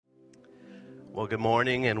Well, good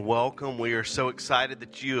morning and welcome. We are so excited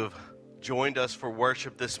that you have joined us for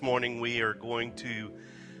worship this morning. We are going to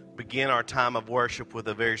begin our time of worship with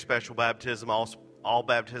a very special baptism. All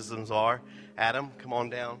baptisms are. Adam, come on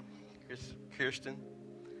down. Kirsten.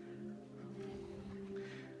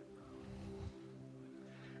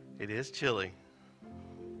 It is chilly.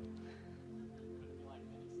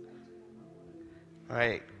 All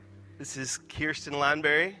right. This is Kirsten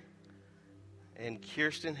Lineberry. And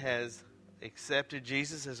Kirsten has accepted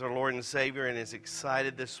Jesus as our Lord and Savior and is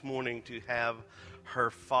excited this morning to have her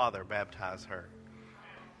father baptize her.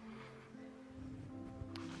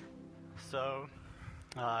 So,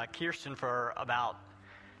 Kirsten, for about,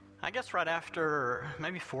 I guess right after,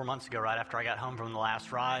 maybe 4 months ago, right after I got home from the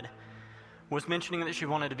last ride, was mentioning that she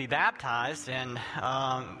wanted to be baptized, and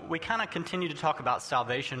we kind of continued to talk about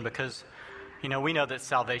salvation because, we know that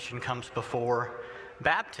salvation comes before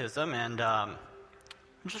baptism, and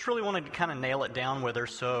I just really wanted to kind of nail it down with her,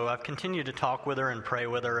 so I've continued to talk with her and pray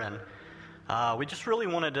with her, and we just really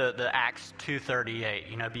wanted the Acts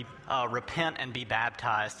 2:38, repent and be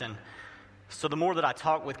baptized. And so the more that I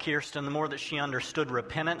talked with Kirsten, the more that she understood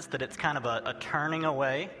repentance, that it's kind of a turning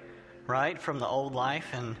away, right, from the old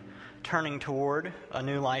life and turning toward a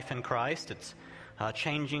new life in Christ. It's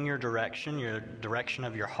changing your direction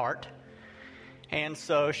of your heart. And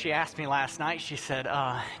so she asked me last night, she said,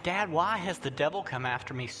 Dad, why has the devil come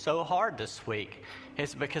after me so hard this week?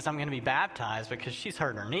 It's because I'm going to be baptized, because she's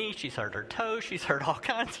hurt her knee, she's hurt her toe, she's hurt all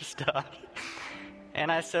kinds of stuff.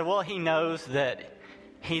 And I said, well, he knows that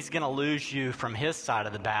he's going to lose you from his side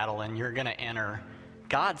of the battle and you're going to enter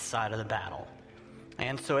God's side of the battle.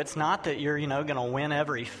 And so it's not that you're, going to win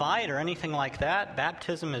every fight or anything like that.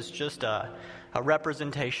 Baptism is just a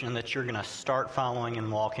representation that you're going to start following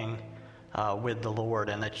and walking with the Lord,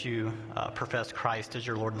 and that you profess Christ as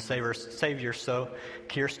your Lord and Savior. So,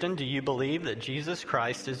 Kirsten, do you believe that Jesus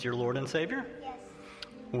Christ is your Lord and Savior? Yes.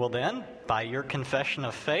 Well then, by your confession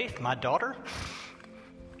of faith, my daughter,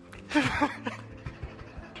 I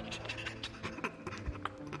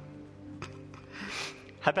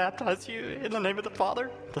baptize you in the name of the Father,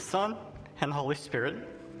 the Son, and the Holy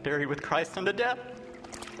Spirit, buried with Christ unto death,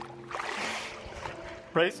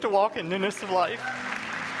 raised to walk in newness of life.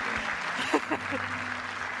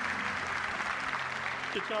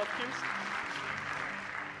 Good job, Kirsten.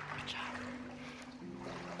 Good job.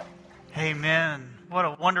 Amen. What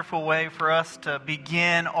a wonderful way for us to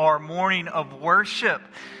begin our morning of worship.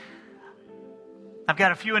 I've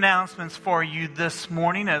got a few announcements for you this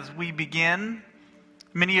morning as we begin.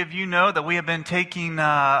 Many of you know that we have been taking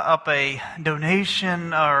up a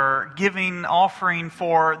donation or giving offering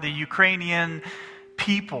for the Ukrainian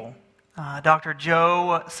people. Dr.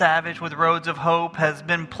 Joe Savage with Roads of Hope has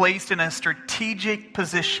been placed in a strategic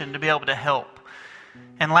position to be able to help.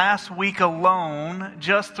 And last week alone,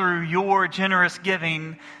 just through your generous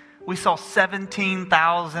giving, we saw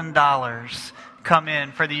 $17,000 come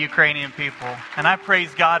in for the Ukrainian people. And I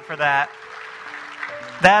praise God for that.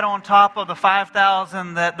 That on top of the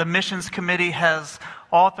 $5,000 that the missions committee has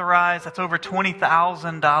authorized, that's over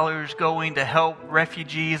 $20,000 going to help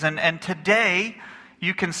refugees. And today,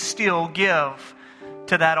 you can still give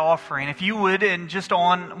to that offering. If you would, and just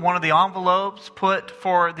on one of the envelopes, put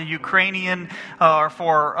for the Ukrainian or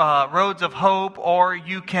for Roads of Hope, or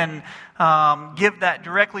you can give that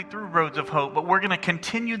directly through Roads of Hope. But we're going to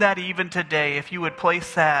continue that even today, if you would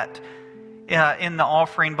place that in the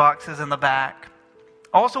offering boxes in the back.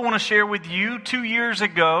 I also want to share with you, 2 years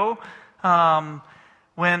ago,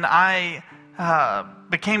 when I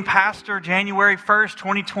became pastor, January 1st,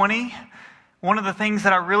 2020, one of the things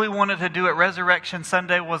that I really wanted to do at Resurrection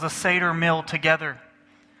Sunday was a Seder meal together.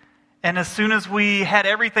 And as soon as we had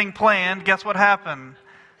everything planned, guess what happened?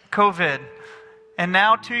 COVID. And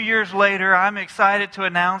now 2 years later, I'm excited to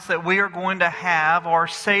announce that we are going to have our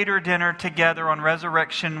Seder dinner together on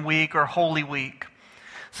Resurrection Week or Holy Week.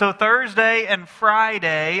 So Thursday and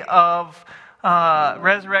Friday of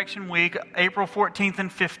Resurrection Week, April 14th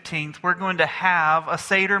and 15th, we're going to have a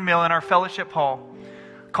Seder meal in our fellowship hall.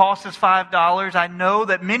 Cost is $5. I know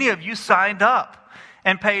that many of you signed up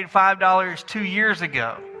and paid $5 2 years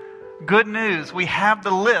ago. Good news, we have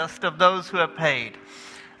the list of those who have paid.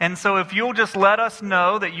 And so if you'll just let us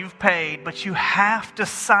know that you've paid, but you have to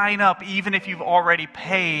sign up even if you've already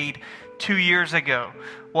paid 2 years ago.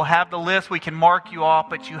 We'll have the list, we can mark you off,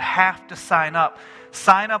 but you have to sign up.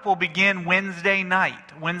 Sign up will begin Wednesday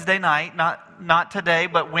night, not today,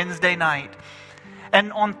 but Wednesday night.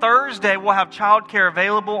 And on Thursday, we'll have childcare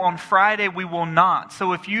available. On Friday, we will not.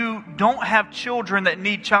 So if you don't have children that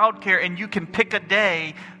need childcare and you can pick a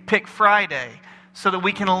day, pick Friday, so that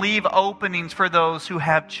we can leave openings for those who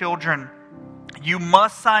have children. You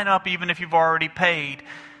must sign up even if you've already paid,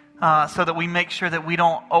 so that we make sure that we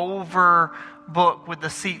don't overbook with the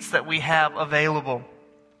seats that we have available.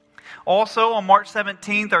 Also, on March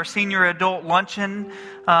 17th, our senior adult luncheon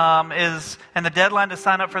and the deadline to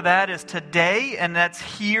sign up for that is today, and that's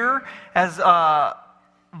here as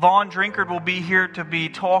Vaughn Drinkard will be here to be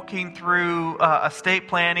talking through estate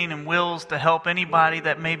planning and wills to help anybody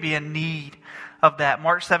that may be in need of that.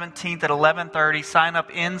 March 17th at 11:30. Sign up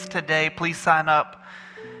ends today. Please sign up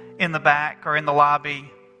in the back or in the lobby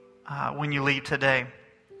when you leave today.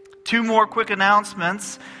 2 more quick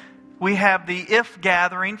announcements. We have the IF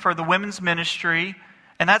gathering for the women's ministry,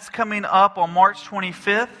 and that's coming up on March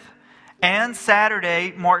 25th and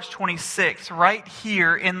Saturday, March 26th, right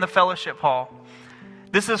here in the fellowship hall.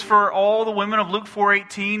 This is for all the women of Luke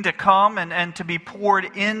 4:18 to come and to be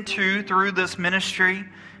poured into through this ministry.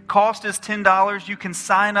 Cost is $10. You can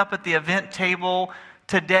sign up at the event table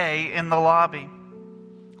today in the lobby.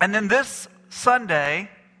 And then this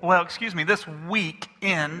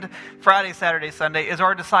weekend, Friday, Saturday, Sunday, is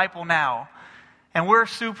our Disciple Now. And we're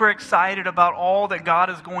super excited about all that God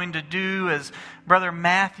is going to do as Brother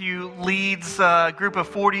Matthew leads a group of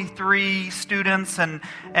 43 students and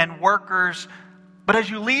workers. But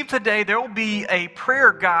as you leave today, there will be a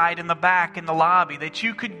prayer guide in the back in the lobby that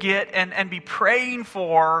you could get and be praying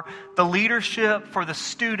for the leadership, for the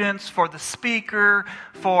students, for the speaker,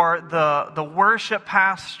 for the worship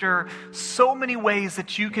pastor. So many ways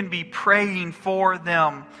that you can be praying for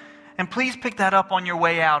them. And please pick that up on your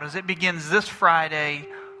way out as it begins this Friday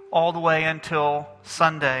all the way until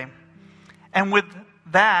Sunday. And with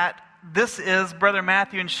that, this is Brother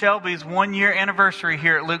Matthew and Shelby's 1-year anniversary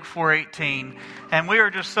here at Luke 4:18. And we are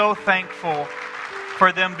just so thankful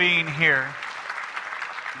for them being here.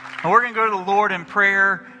 And we're going to go to the Lord in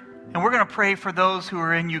prayer. And we're going to pray for those who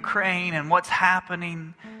are in Ukraine and what's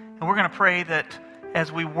happening. And we're going to pray that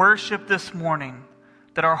as we worship this morning,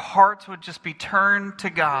 that our hearts would just be turned to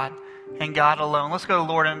God and God alone. Let's go to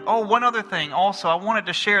the Lord. And one other thing also, I wanted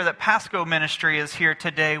to share that Pasco Ministry is here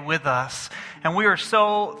today with us. And we are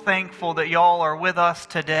so thankful that y'all are with us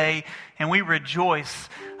today. And we rejoice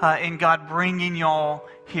in God bringing y'all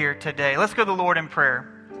here today. Let's go to the Lord in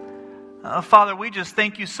prayer. Father, we just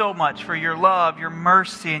thank you so much for your love, your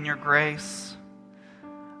mercy, and your grace.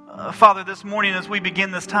 Father, this morning as we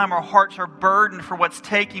begin this time, our hearts are burdened for what's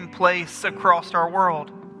taking place across our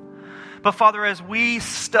world. But Father, as we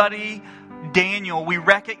study Daniel, we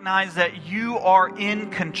recognize that you are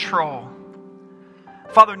in control.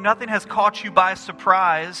 Father, nothing has caught you by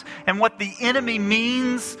surprise, and what the enemy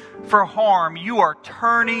means for harm, you are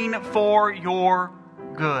turning for your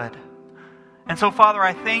good. And so, Father,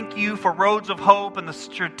 I thank you for Roads of Hope and the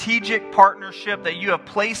strategic partnership that you have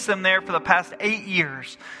placed them there for the past 8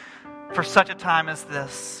 years for such a time as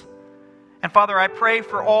this. And Father, I pray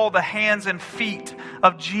for all the hands and feet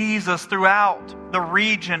of Jesus throughout the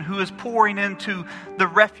region who is pouring into the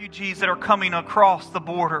refugees that are coming across the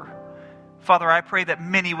border. Father, I pray that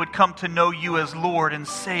many would come to know you as Lord and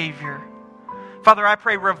Savior. Father, I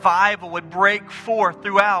pray revival would break forth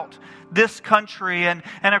throughout this country and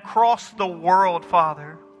across the world,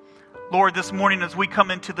 Father. Lord, this morning as we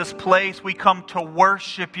come into this place, we come to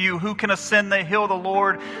worship you. Who can ascend the hill of the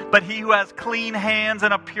Lord but he who has clean hands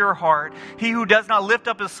and a pure heart? He who does not lift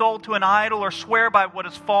up his soul to an idol or swear by what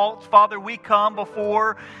is false. Father, we come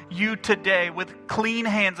before you today with clean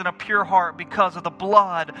hands and a pure heart because of the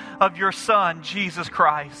blood of your Son, Jesus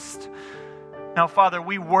Christ. Now, Father,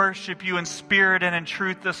 we worship you in spirit and in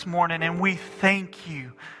truth this morning, and we thank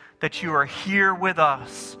you that you are here with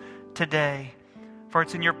us today. For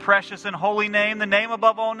it's in your precious and holy name, the name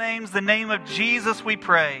above all names, the name of Jesus, we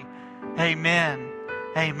pray. Amen.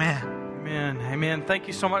 Amen. Amen. Amen. Thank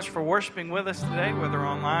you so much for worshiping with us today, whether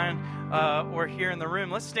online or here in the room.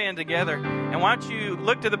 Let's stand together. And why don't you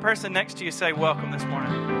look to the person next to you and say, welcome this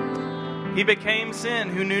morning. He became sin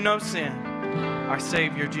who knew no sin, our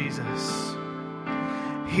Savior Jesus.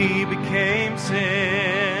 He became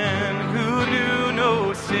sin who knew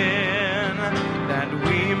no sin, that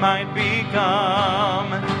we might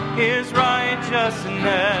become his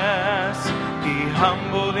righteousness. He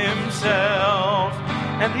humbled himself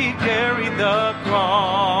and he carried the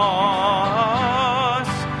cross.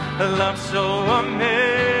 A love so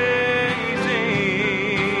amazing,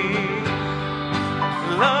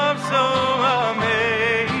 love so amazing,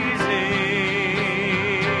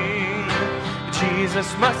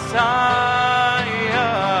 Jesus Messiah,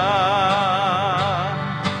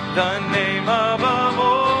 the name above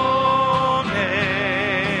all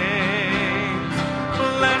names,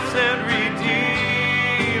 blessed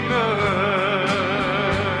Redeemer,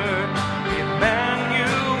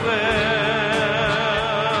 Emmanuel,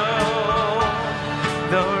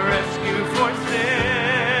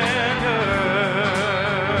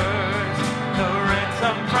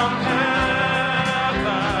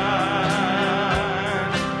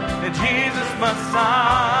 Jesus Messiah,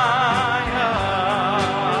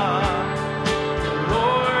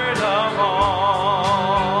 Lord of all.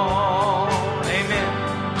 Amen.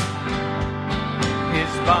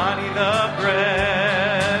 His body the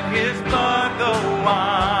bread, His blood the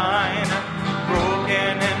wine,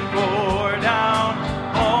 broken and poured out,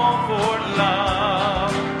 all for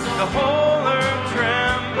love. The whole earth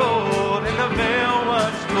trembled and the veil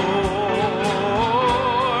was torn.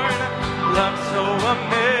 Love so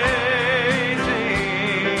amazing,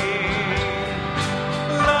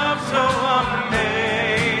 love so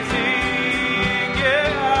amazing,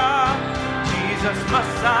 yeah. Jesus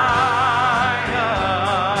Messiah,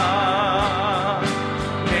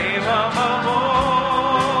 name above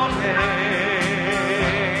all names,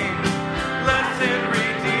 blessed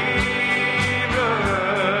Redeemer,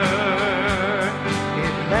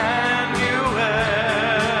 Emmanuel,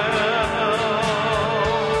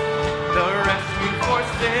 the rescue for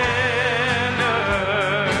sinners,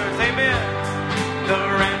 amen, the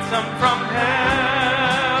ransom from heaven,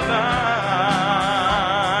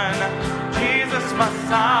 Jesus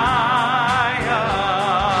Messiah,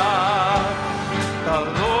 the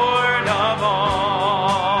Lord of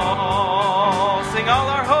all. Sing all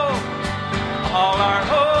our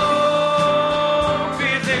hope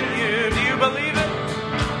is in you. Do you believe it?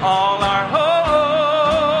 All our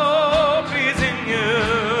hope is in you.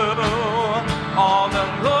 All the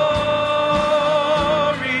glory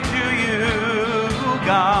to you,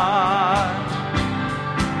 God,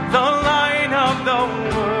 the Light of the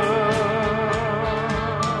world,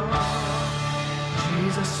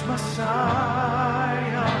 Jesus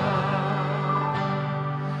Messiah,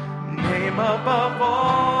 name above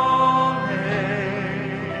all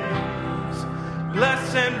names,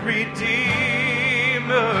 blessed Redeemer,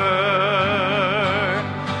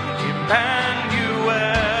 Emmanuel,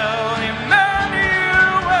 Emmanuel,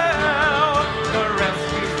 the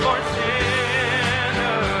rescue for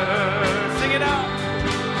sinners. Sing it out.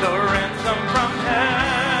 The ransom from heaven,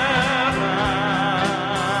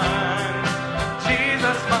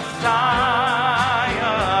 Jesus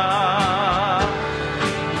Messiah,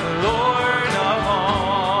 Lord of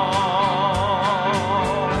all.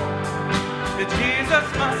 Jesus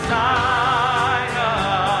Messiah,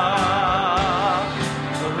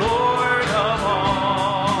 the Lord of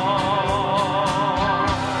all,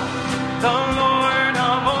 the Lord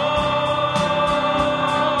of all.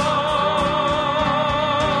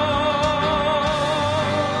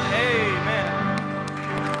 Amen.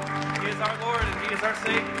 He is our Lord and He is our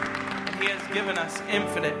Savior, and He has given us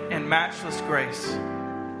infinite and matchless grace.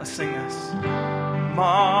 Let's sing this.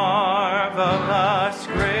 Marvelous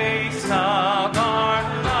grace of our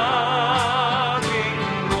loving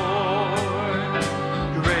Lord,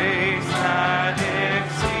 grace that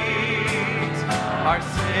exceeds our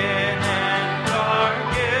sin and our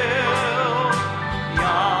guilt.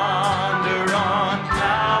 Yonder on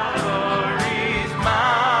Calvary's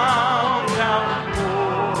mount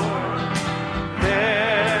outpoured,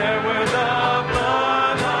 there where the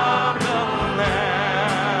blood of the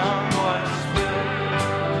Lamb was spilled.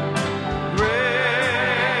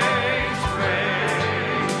 Grace,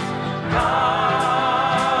 grace,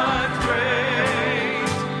 God's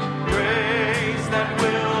grace, grace that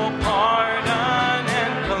will pardon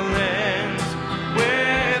and cleanse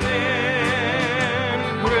within.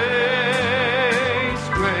 Grace,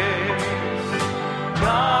 grace,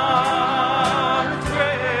 God's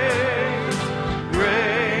grace,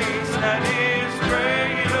 grace that is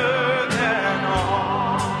greater than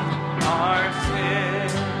all our sin.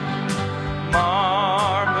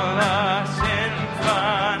 Marvelous,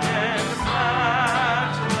 infinite,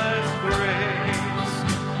 matchless grace,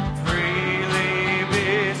 freely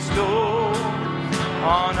bestowed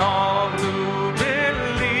on all who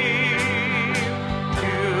believe.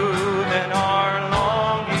 You that are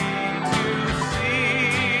longing to see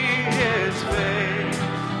His face,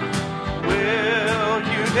 will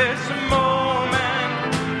you this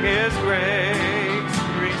moment His grace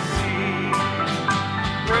receive?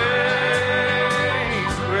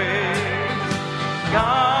 Grace, grace,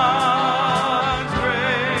 God's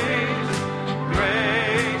grace,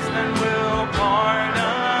 grace that will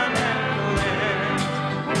pardon and cleanse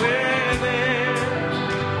within.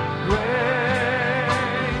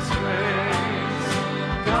 Grace, grace,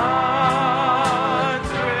 God's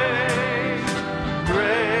grace,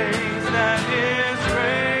 grace that is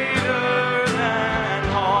greater than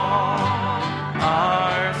all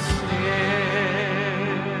our sin.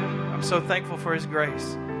 I'm so thankful for His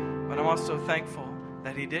grace, but I'm also thankful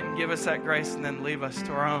that He didn't give us that grace and then leave us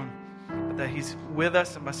to our own, but that He's with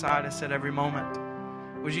us and beside us at every moment.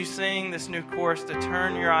 would you sing this new chorus to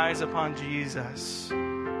turn your eyes upon Jesus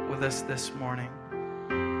with us this morning?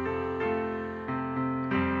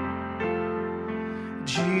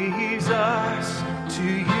 Jesus, to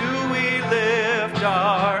you we lift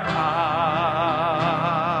our eyes.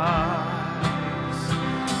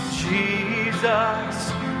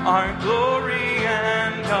 Jesus, our glory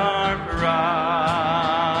and our prize.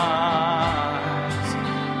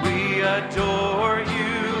 We adore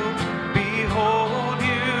you, behold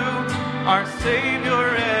you, our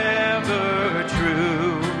Savior ever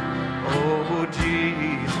true. Oh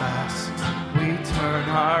Jesus, we turn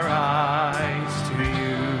our eyes to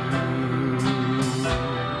you.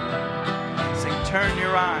 Sing, turn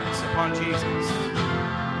your eyes upon Jesus.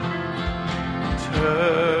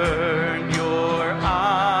 Turn your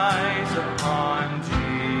eyes upon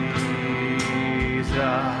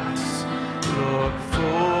Jesus. Look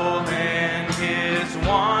full in his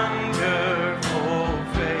wonderful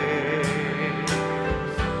face,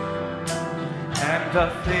 and the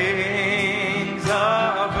things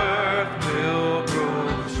of earth will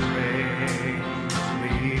grow strangely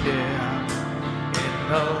dim in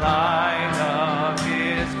the light of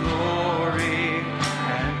his glory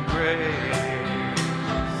and grace.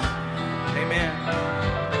 Amen.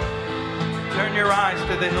 Turn your eyes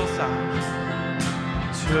to the hillside.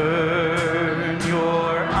 Turn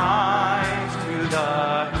your eyes to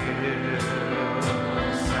the hillside,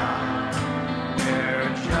 where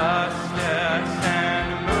justice and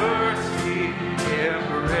mercy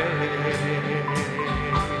embrace.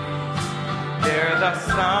 There the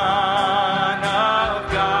Son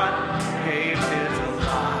of God gave his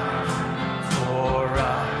life for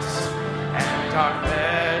us, and our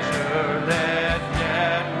pleasure-led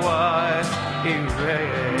debt was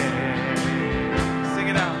erased. Sing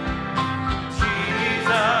it out.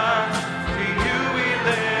 Jesus, to you we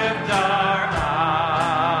lift our eyes.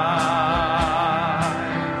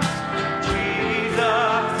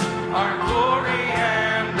 Jesus, our glory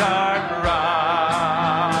and our pride.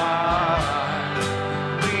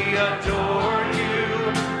 We adore you,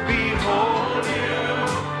 behold you,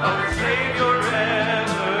 our Savior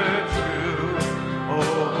ever true.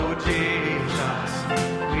 Oh Jesus,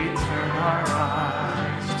 we turn our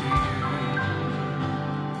eyes to you.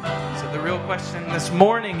 So the real question this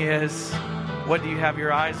morning is, what do you have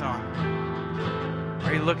your eyes on?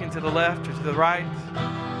 Are you looking to the left or to the right?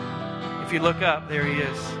 If you look up, there he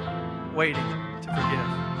is, waiting to forgive.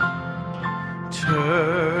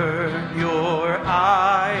 Turn your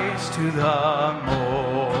eyes to the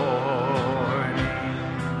morning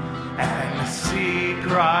and see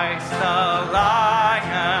Christ the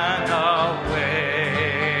Lion away.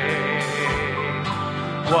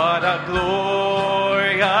 What a glorious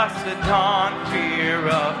dawn, fear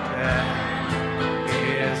of death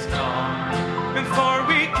is gone, and for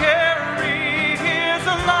we carry his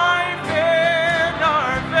life in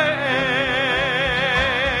our veins.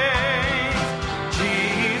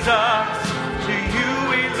 Jesus, to you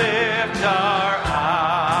we lift our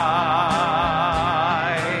eyes.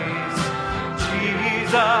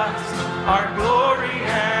 Jesus, our glory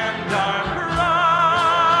and our prize.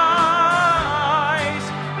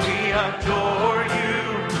 We adore you,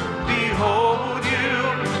 behold you,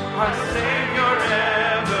 our Savior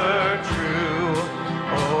ever true.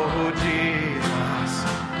 Oh Jesus,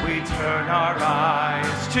 we turn our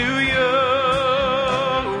eyes to you.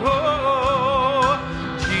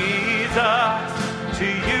 Jesus, to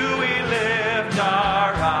you we lift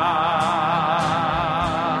our eyes.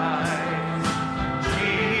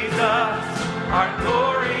 Jesus, our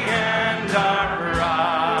glory and our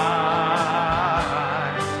prize.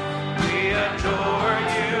 We adore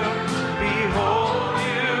you, behold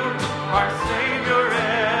you, our Savior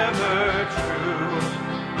ever true.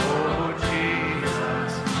 Oh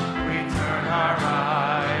Jesus, we turn our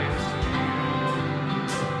eyes to you.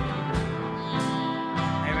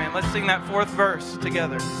 Amen. Let's sing that fourth verse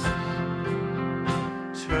together.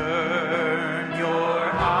 Turn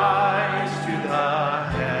your eyes to the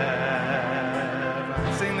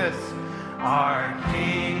heavens. Sing this. Our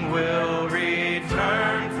King will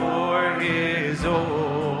return for his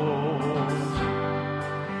own.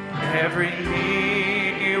 Every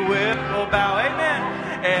knee will bow, amen.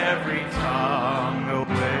 Every tongue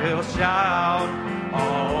will shout,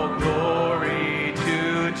 all glory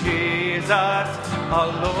to Jesus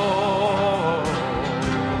alone.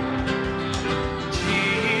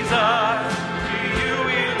 Jesus, to you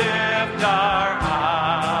we lift our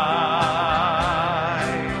eyes.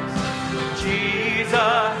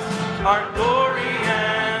 Jesus, our glory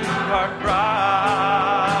and our prize.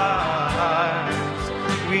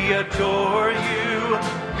 We adore you,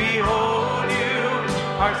 behold you,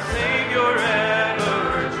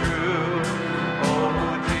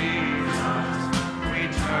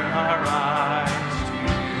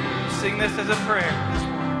 this as a prayer this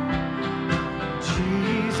morning.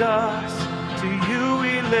 Jesus, to you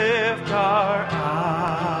we lift our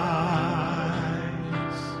eyes.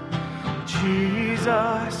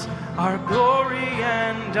 Jesus, our glory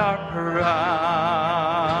and our prize.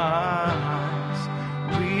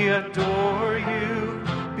 We adore you,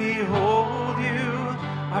 behold you,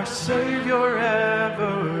 our Savior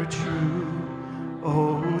ever true.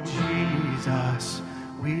 Oh Jesus,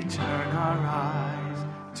 we turn our eyes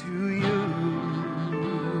to you.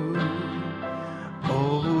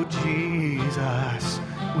 Oh Jesus,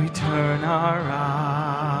 we turn our eyes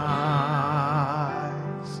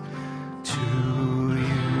to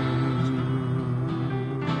you.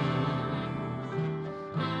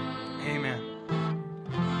 Amen.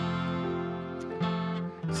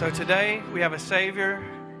 So today we have a Savior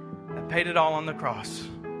that paid it all on the cross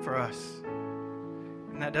for us.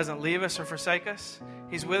 And that doesn't leave us or forsake us.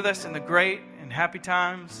 He's with us in the great and happy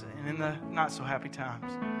times and in the not so happy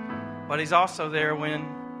times. But He's also there when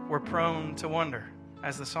we're prone to wonder,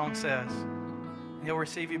 as the song says. He'll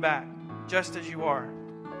receive you back just as you are.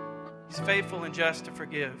 He's faithful and just to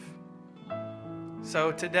forgive.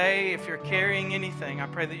 So today, if you're carrying anything, I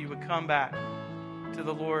pray that you would come back to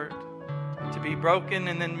the Lord to be broken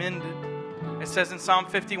and then mended. It says in Psalm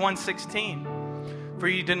 51:16, for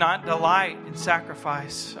you do not delight in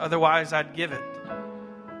sacrifice, otherwise I'd give it.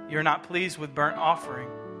 You're not pleased with burnt offering.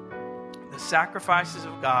 The sacrifices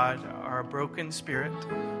of God are a broken spirit,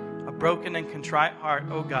 a broken and contrite heart,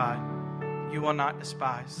 O God, you will not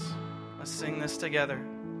despise. Let's sing this together.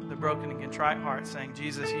 The broken and contrite heart, saying,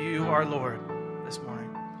 Jesus, you are Lord this morning.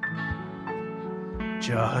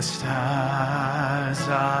 Just as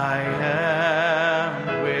I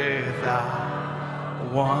am without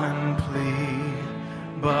one plea,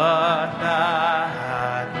 but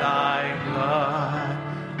that thy blood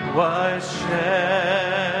was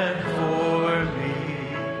shed for me,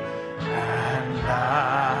 and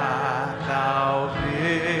that thou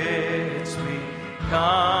bidst me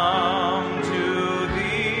come to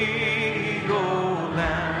thee, O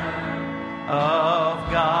Lamb of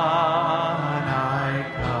God, I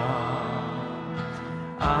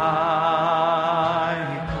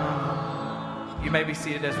come. You may be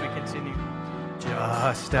seated as we continue.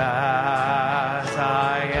 Just as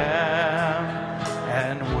I am,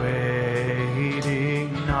 and waiting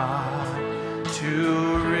not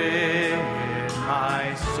to rid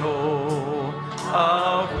my soul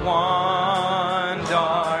of one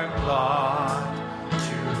dark blot,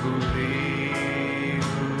 to thee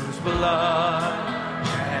whose blood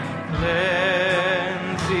can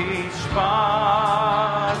cleanse each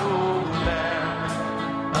spot, O Lamb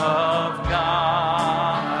of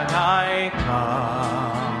God, I come,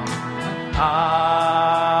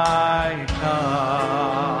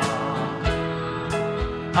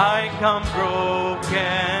 I come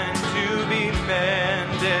broken to be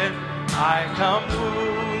mended, I come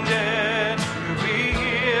wounded to be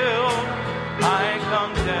healed, I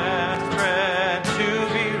come desperate to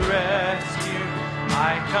be rescued,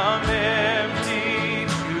 I come empty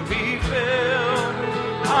to be filled,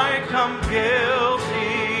 I come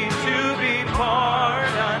guilty to be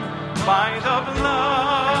pardoned by the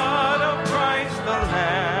blood of Christ the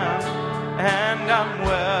Lamb, and I'm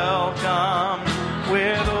welcome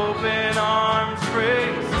with open arms,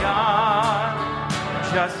 praise God,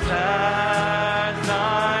 just as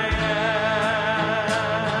I am.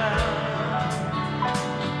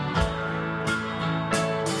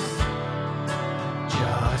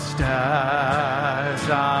 Just as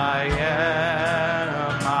I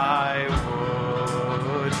am, I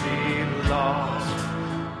would be lost,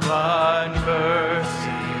 but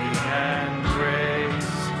mercy and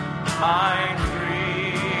grace my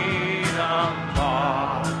freedom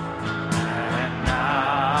bought, and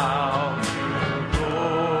now to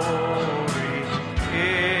glory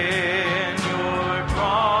in your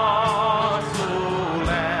cross, O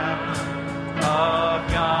Lamb of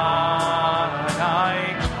God,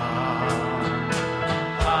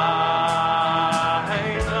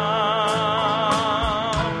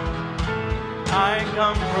 I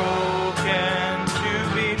come broken to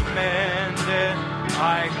be mended,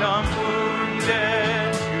 I come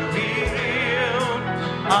wounded to be healed,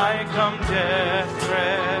 I come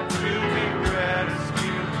desperate to be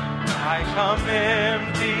rescued, I come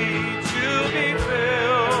empty to be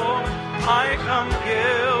filled, I come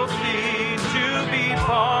guilty to be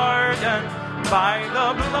pardoned by the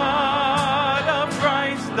blood of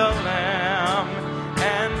Christ the Lamb,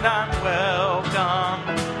 and I'm welcome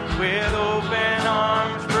with open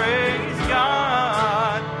arms, praise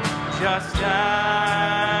God, just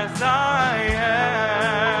as I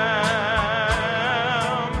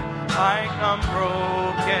am. I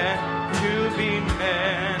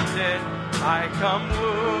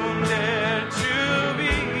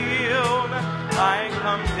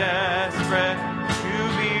come desperate to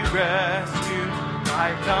be rescued.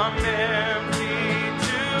 I come empty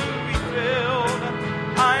to be filled.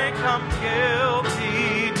 I come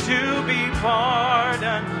guilty to be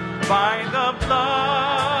pardoned by the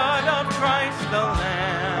blood of Christ the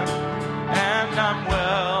Lamb. And I'm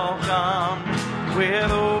welcome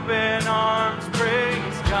with open arms,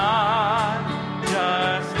 praise God,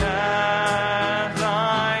 just as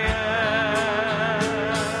I am.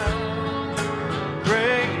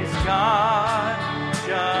 Praise God,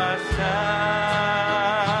 just as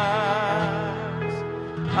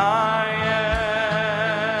I am.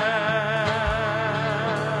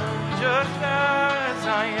 Just as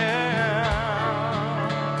I am.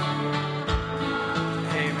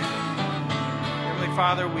 Amen. Heavenly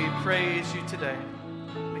Father, we praise you today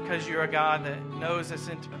because you're a God that knows us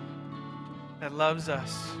intimately, that loves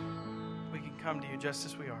us. We can come to you just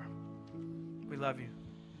as we are. We love you.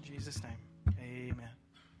 In Jesus' name, amen.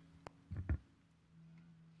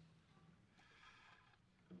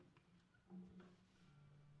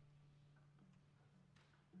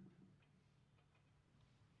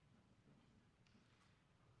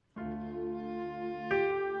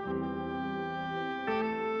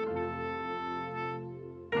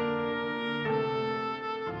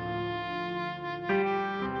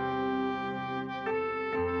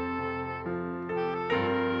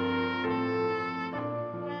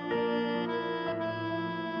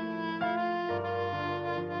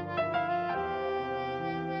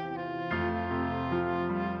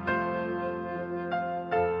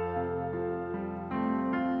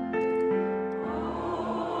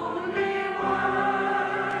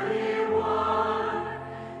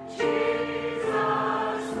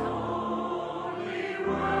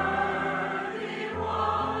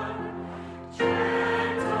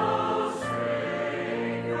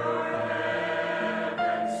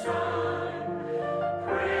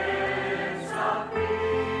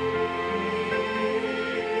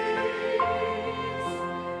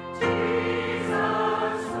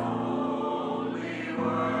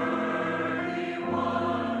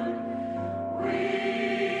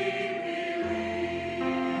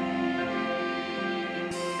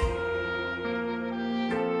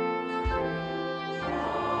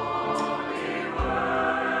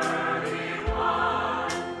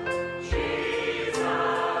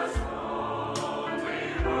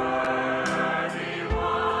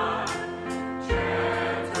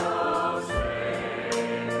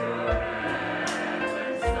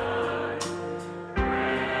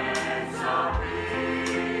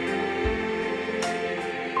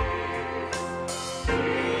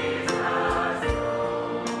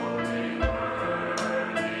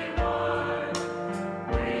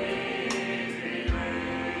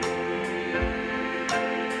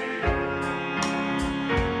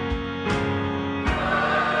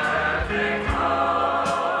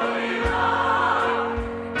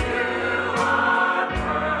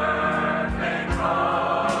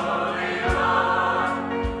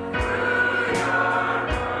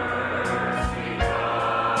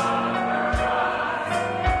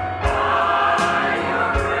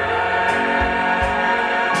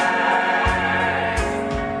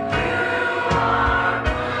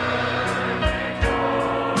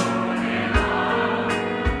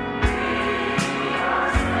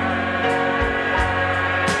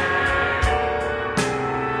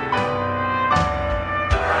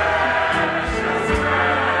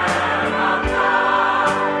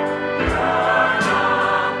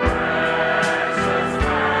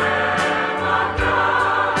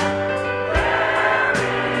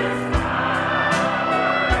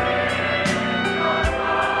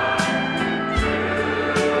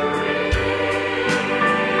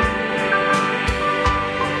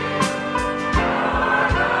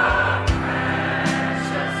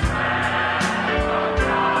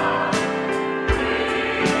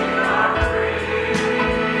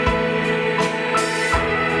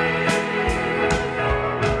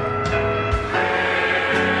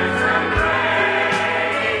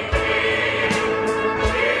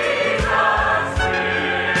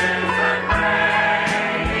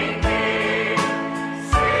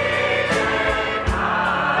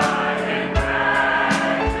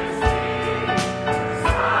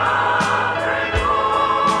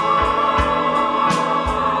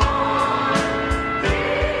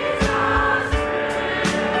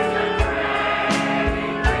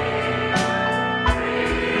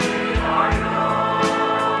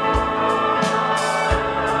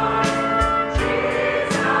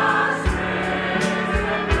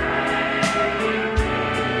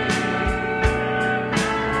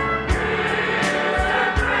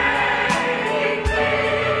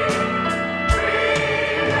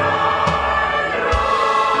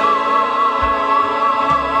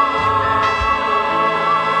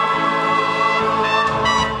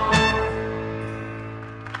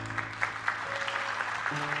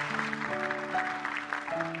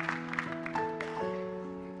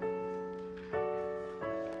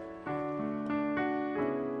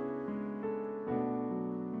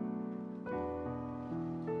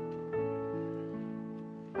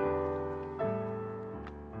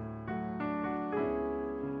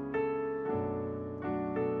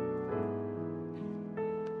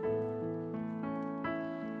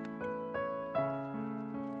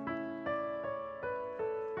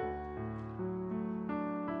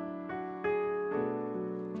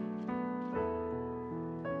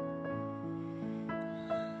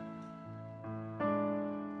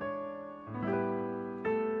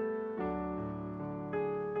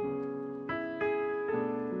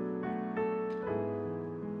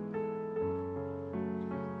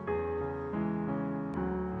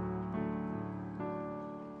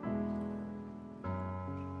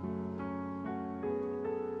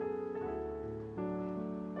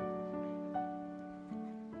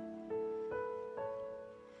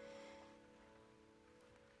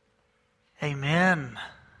 Amen.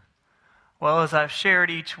 Well, as I've shared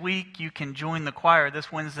each week, you can join the choir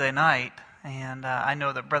this Wednesday night. And I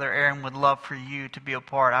know that Brother Aaron would love for you to be a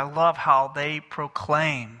part. I love how they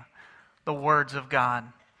proclaim the words of God.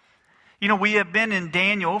 You know, we have been in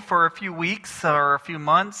Daniel for a few weeks or a few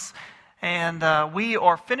months. And we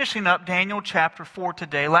are finishing up Daniel chapter 4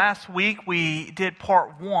 today. Last week we did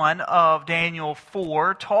part 1 of Daniel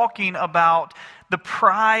 4, talking about the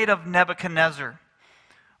pride of Nebuchadnezzar.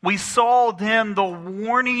 We saw then the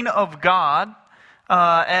warning of God,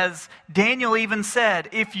 as Daniel even said,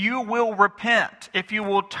 if you will repent, if you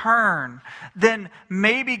will turn, then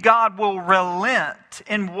maybe God will relent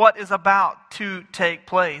in what is about to take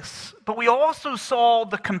place. But we also saw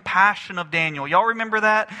the compassion of Daniel. Y'all remember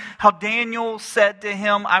that? How Daniel said to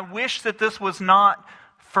him, I wish that this was not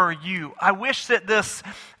for you. I wish that this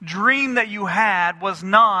dream that you had was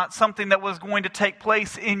not something that was going to take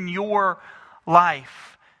place in your life.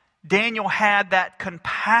 Daniel had that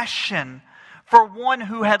compassion for one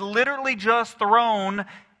who had literally just thrown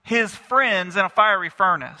his friends in a fiery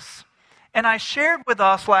furnace. And I shared with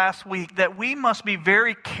us last week that we must be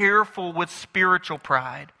very careful with spiritual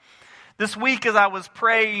pride. This week as I was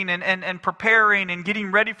praying and preparing and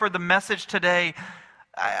getting ready for the message today,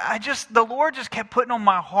 the Lord just kept putting on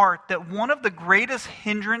my heart that one of the greatest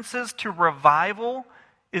hindrances to revival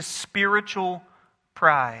is spiritual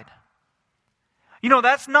pride. You know,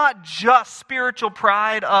 that's not just spiritual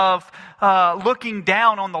pride of looking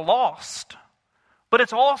down on the lost, but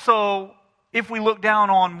it's also if we look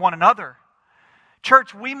down on one another.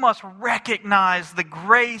 Church, we must recognize the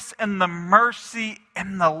grace and the mercy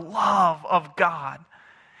and the love of God.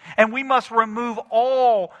 And we must remove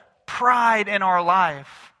all pride in our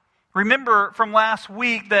life. Remember from last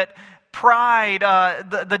week that pride,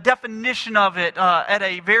 the definition of it at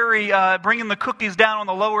a very, bringing the cookies down on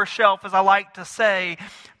the lower shelf, as I like to say,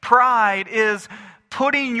 pride is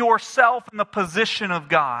putting yourself in the position of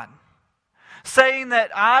God. Saying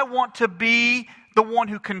that I want to be the one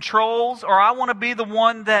who controls, or I want to be the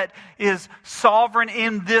one that is sovereign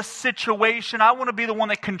in this situation. I want to be the one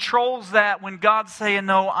that controls that, when God's saying,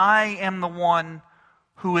 no, I am the one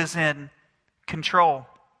who is in control.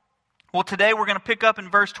 Well, today we're going to pick up in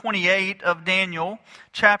verse 28 of Daniel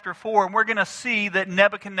chapter 4, and we're going to see that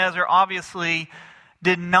Nebuchadnezzar obviously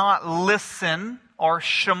did not listen, or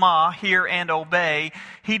shema, hear and obey.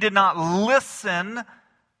 He did not listen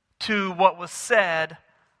to what was said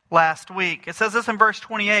last week. It says this in verse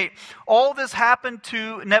 28, all this happened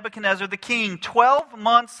to Nebuchadnezzar the king. 12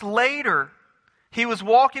 months later, he was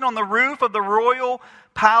walking on the roof of the royal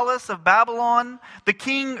palace of Babylon. The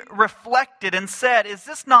king reflected and said, is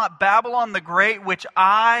this not Babylon the Great, which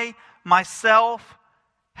I myself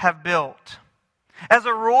have built, as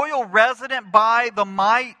a royal resident by the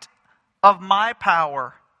might of my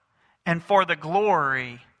power and for the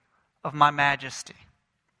glory of my majesty?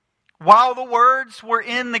 While the words were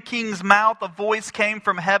in the king's mouth, a voice came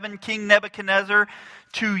from heaven, King Nebuchadnezzar,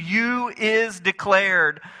 to you is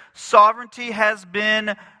declared, sovereignty has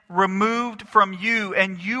been removed from you,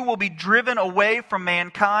 and you will be driven away from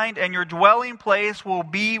mankind, and your dwelling place will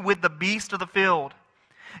be with the beasts of the field.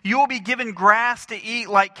 You will be given grass to eat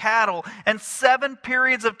like cattle, and 7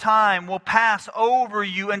 periods of time will pass over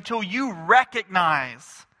you until you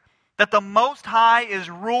recognize that the Most High is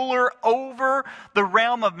ruler over the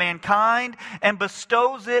realm of mankind and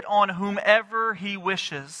bestows it on whomever He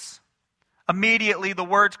wishes. Immediately the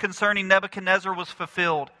words concerning Nebuchadnezzar was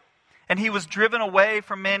fulfilled, and he was driven away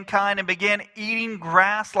from mankind and began eating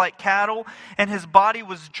grass like cattle, and his body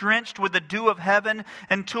was drenched with the dew of heaven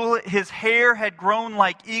until his hair had grown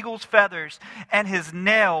like eagle's feathers and his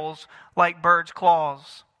nails like bird's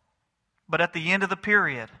claws. But at the end of the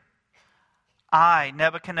period, I,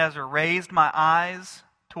 Nebuchadnezzar, raised my eyes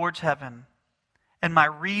towards heaven, and my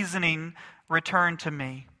reasoning returned to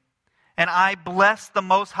me. And I blessed the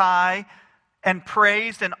Most High and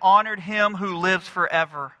praised and honored Him who lives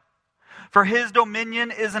forever. For His dominion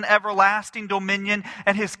is an everlasting dominion,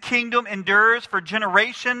 and His kingdom endures for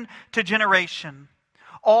generation to generation.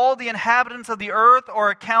 All the inhabitants of the earth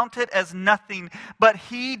are accounted as nothing, but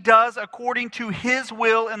He does according to His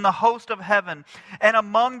will in the host of heaven and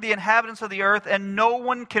among the inhabitants of the earth, and no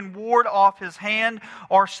one can ward off His hand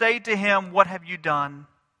or say to Him, what have you done?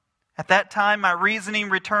 At that time my reasoning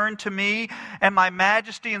returned to me, and my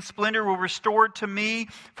majesty and splendor were restored to me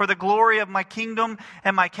for the glory of my kingdom,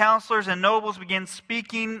 and my counselors and nobles began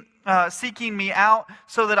seeking me out,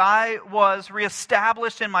 so that I was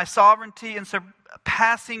reestablished in my sovereignty, and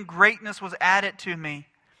surpassing greatness was added to me.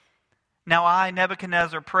 Now I,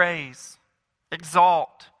 Nebuchadnezzar, praise,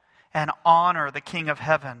 exalt, and honor the King of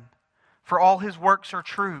heaven, for all His works are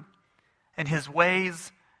true, and his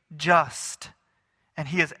ways just, and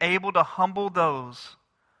he is able to humble those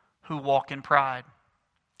who walk in pride.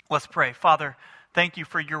 Let's pray. Father, thank you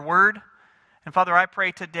for your word. And Father, I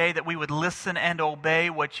pray today that we would listen and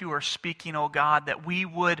obey what you are speaking, oh God, that we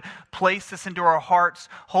would place this into our hearts.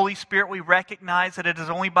 Holy Spirit, we recognize that it is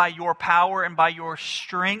only by your power and by your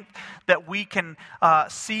strength that we can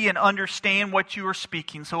see and understand what you are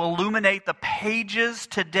speaking. So illuminate the pages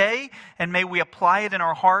today, and may we apply it in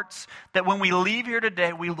our hearts, that when we leave here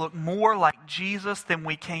today, we look more like Jesus than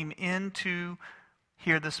we came into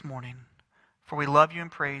here this morning. For we love you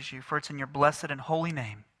and praise you, for it's in your blessed and holy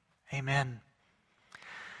name. Amen.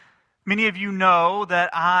 Many of you know that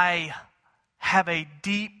I have a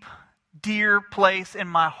deep, dear place in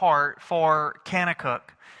my heart for Kanakuk.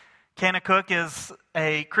 Kanakuk is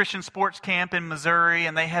a Christian sports camp in Missouri,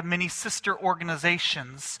 and they have many sister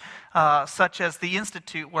organizations, such as the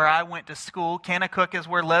Institute where I went to school. Kanakuk is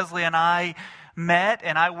where Leslie and I met,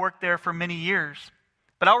 and I worked there for many years.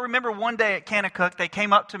 But I'll remember one day at Kanakuk, they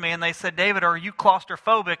came up to me and they said, "David, are you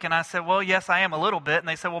claustrophobic?" And I said, "Well, yes, I am a little bit." And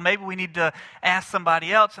they said, "Well, maybe we need to ask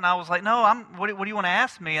somebody else." And I was like, "No, what do you want to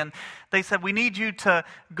ask me?" And they said, "We need you to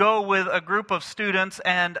go with a group of students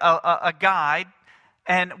and a guide,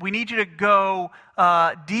 and we need you to go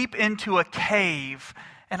deep into a cave."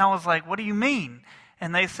 And I was like, "What do you mean?"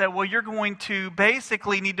 And they said, "Well, you're going to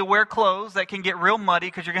basically need to wear clothes that can get real muddy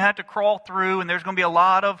because you're going to have to crawl through, and there's going to be a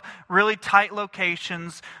lot of really tight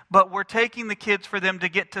locations. But we're taking the kids for them to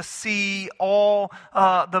get to see all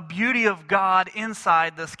the beauty of God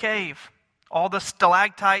inside this cave. All the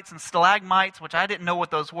stalactites and stalagmites," which I didn't know what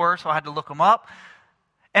those were, so I had to look them up.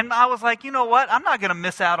 And I was like, "You know what? I'm not going to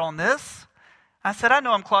miss out on this." I said, "I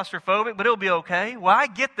know I'm claustrophobic, but it'll be okay." Well, I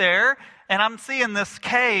get there, and I'm seeing this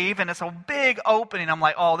cave, and it's a big opening. I'm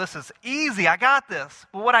like, "Oh, this is easy. I got this."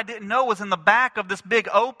 But what I didn't know was in the back of this big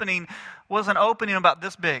opening was an opening about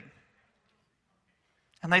this big.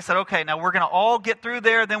 And they said, "Okay, now we're going to all get through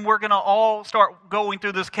there, then we're going to all start going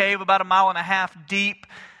through this cave about 1.5 miles deep."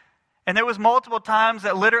 And there was multiple times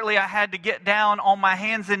that literally I had to get down on my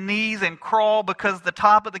hands and knees and crawl because the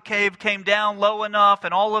top of the cave came down low enough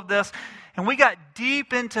and all of this. And we got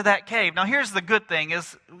deep into that cave. Now, here's the good thing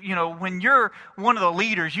is, when you're one of the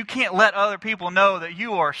leaders, you can't let other people know that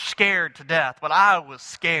you are scared to death. But I was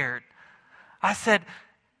scared. I said,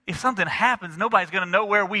 if something happens, nobody's going to know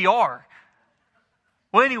where we are.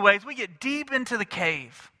 Well, anyways, we get deep into the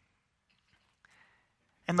cave.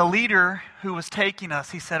 And the leader who was taking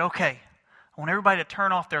us, he said, "Okay, I want everybody to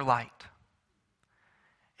turn off their light."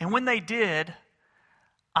 And when they did,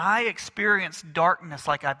 I experienced darkness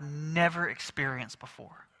like I've never experienced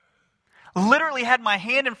before. Literally had my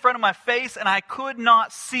hand in front of my face and I could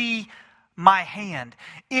not see my hand.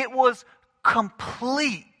 It was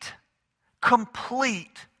complete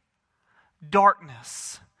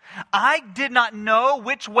darkness. I did not know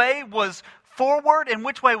which way was forward and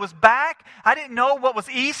which way was back. I didn't know what was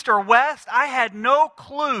east or west. I had no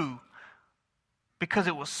clue because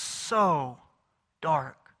it was so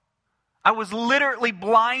dark. I was literally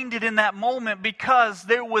blinded in that moment because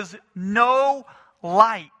there was no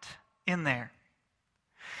light in there.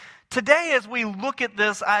 Today, as we look at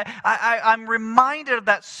this, I'm reminded of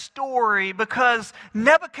that story because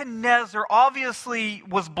Nebuchadnezzar obviously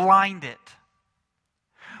was blinded.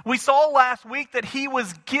 We saw last week that he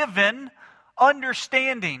was given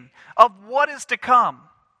understanding of what is to come.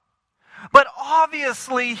 But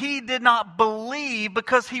obviously he did not believe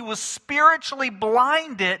because he was spiritually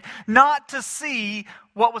blinded not to see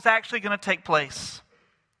what was actually going to take place.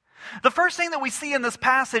 The first thing that we see in this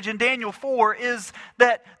passage in Daniel 4 is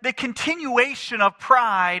that the continuation of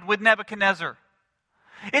pride with Nebuchadnezzar.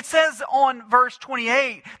 It says on verse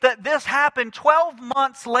 28 that this happened 12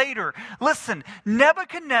 months later. Listen,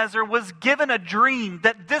 Nebuchadnezzar was given a dream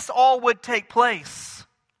that this all would take place.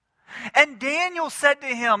 And Daniel said to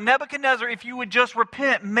him, "Nebuchadnezzar, if you would just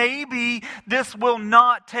repent, maybe this will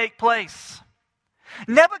not take place."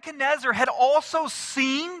 Nebuchadnezzar had also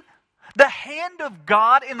seen the hand of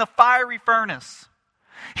God in the fiery furnace.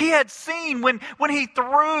 He had seen when he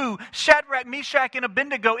threw Shadrach, Meshach, and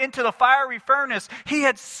Abednego into the fiery furnace, he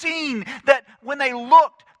had seen that when they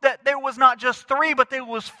looked, that there was not just 3, but there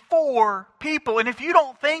was 4 people. And if you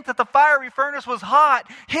don't think that the fiery furnace was hot,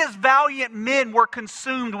 his valiant men were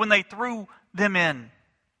consumed when they threw them in.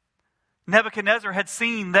 Nebuchadnezzar had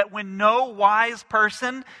seen that when no wise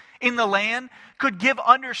person in the land could give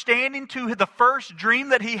understanding to the first dream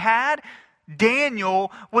that he had,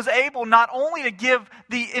 Daniel was able not only to give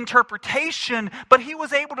the interpretation, but he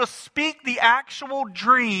was able to speak the actual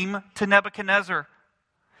dream to Nebuchadnezzar.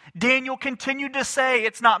 Daniel continued to say,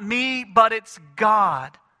 "It's not me, but it's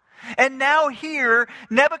God." And now here,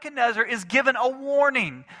 Nebuchadnezzar is given a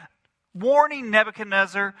warning. Warning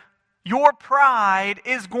Nebuchadnezzar, your pride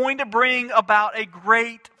is going to bring about a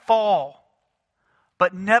great fall.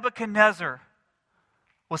 But Nebuchadnezzar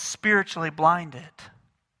was spiritually blinded.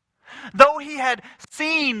 Though he had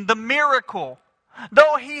seen the miracle,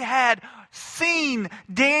 though he had seen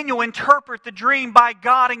Daniel interpret the dream by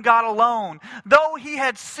God and God alone, though he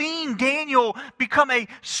had seen Daniel become a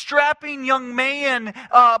strapping young man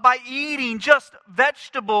by eating just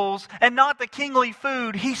vegetables and not the kingly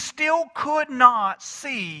food, he still could not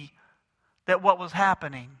see that what was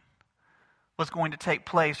happening was going to take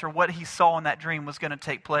place, or what he saw in that dream was going to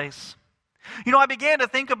take place. You know, I began to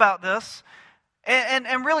think about this,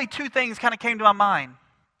 and really two things kind of came to my mind.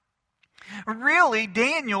 Really,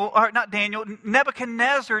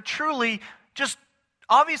 Nebuchadnezzar truly just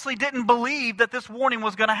obviously didn't believe that this warning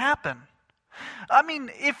was going to happen. I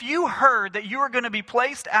mean, if you heard that you were going to be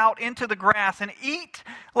placed out into the grass and eat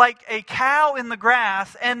like a cow in the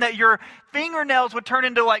grass, and that your fingernails would turn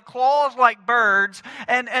into like claws like birds,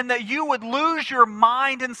 and that you would lose your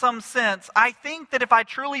mind in some sense, I think that if I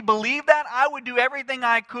truly believed that, I would do everything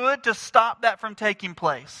I could to stop that from taking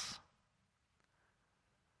place.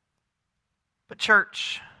 But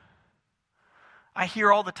church, I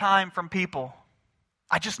hear all the time from people,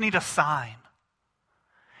 I just need a sign.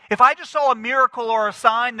 If I just saw a miracle or a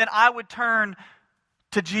sign, then I would turn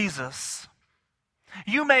to Jesus.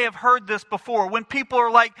 You may have heard this before when people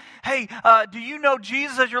are like, hey, do you know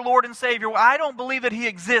Jesus as your Lord and Savior? Well, I don't believe that He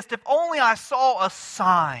exists. If only I saw a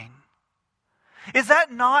sign. Is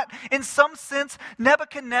that not, in some sense,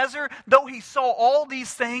 Nebuchadnezzar, though he saw all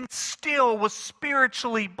these things, still was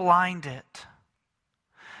spiritually blinded?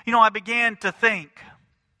 You know, I began to think,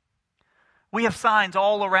 we have signs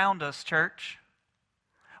all around us, church.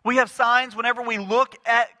 We have signs whenever we look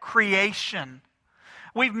at creation.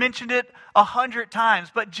 We've mentioned it 100 times,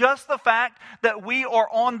 but just the fact that we are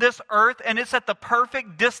on this earth and it's at the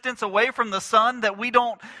perfect distance away from the sun, that we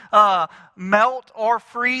don't melt or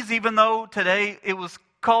freeze, even though today it was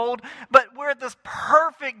cold, but we're at this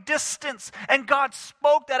perfect distance, and God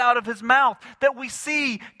spoke that out of His mouth, that we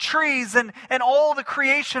see trees and all the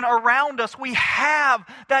creation around us. We have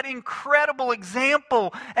that incredible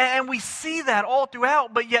example, and we see that all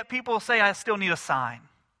throughout, but yet people say, I still need a sign.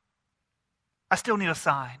 I still need a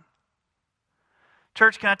sign.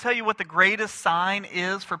 Church, can I tell you what the greatest sign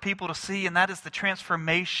is for people to see, and that is the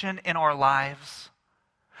transformation in our lives.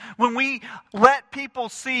 When we let people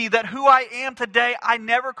see that who I am today, I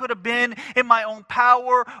never could have been in my own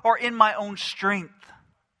power or in my own strength.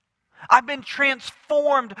 I've been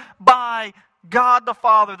transformed by God the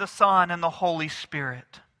Father, the Son, and the Holy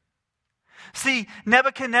Spirit. See,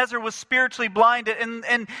 Nebuchadnezzar was spiritually blinded,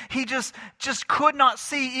 and he just could not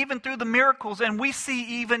see even through the miracles. And we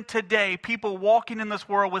see even today people walking in this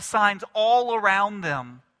world with signs all around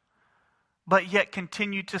them, but yet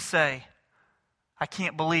continue to say, I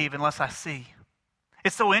can't believe unless I see.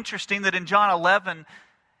 It's so interesting that in John 11,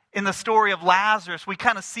 in the story of Lazarus, we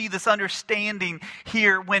kind of see this understanding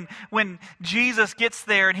here when Jesus gets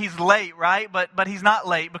there and he's late, right? But he's not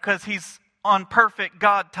late because he's on perfect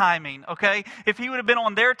God timing, okay? If he would have been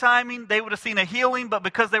on their timing, they would have seen a healing, but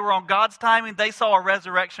because they were on God's timing, they saw a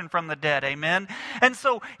resurrection from the dead, amen? And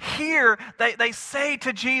so here, they say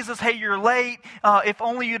to Jesus, hey, you're late, if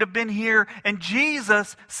only you'd have been here. And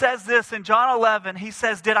Jesus says this in John 11, He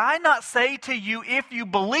says, did I not say to you, if you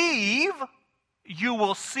believe, you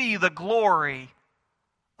will see the glory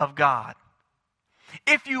of God?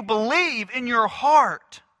 If you believe in your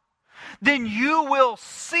heart, then you will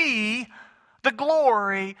see the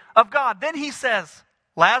glory of God. Then He says,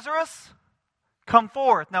 Lazarus, come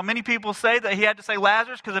forth. Now, many people say that He had to say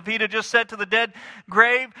Lazarus because if He'd have just said to the dead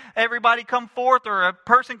grave, everybody come forth, or a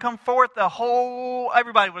person come forth,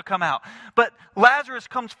 everybody would have come out. But Lazarus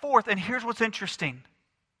comes forth, and here's what's interesting.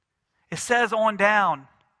 It says on down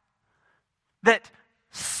that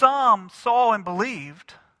some saw and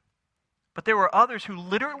believed, but there were others who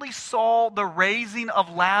literally saw the raising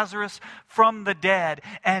of Lazarus from the dead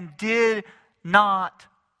and did not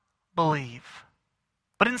believe.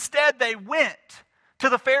 But instead they went to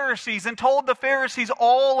the Pharisees and told the Pharisees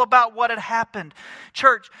all about what had happened.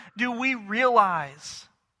 Church, do we realize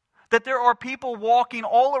that there are people walking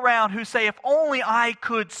all around who say, if only I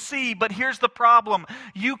could see, but here's the problem.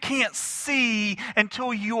 You can't see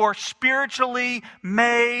until you are spiritually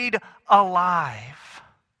made alive.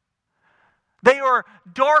 They are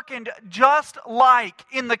darkened just like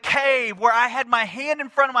in the cave where I had my hand in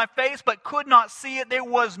front of my face but could not see it. There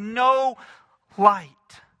was no light.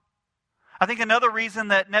 I think another reason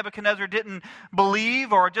that Nebuchadnezzar didn't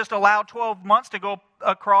believe or just allow 12 months to go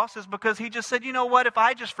across is because he just said, you know what, if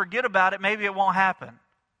I just forget about it, maybe it won't happen.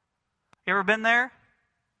 You ever been there?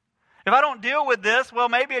 If I don't deal with this, well,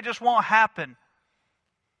 maybe it just won't happen.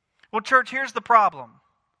 Well, church, here's the problem.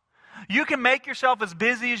 You can make yourself as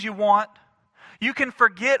busy as you want. You can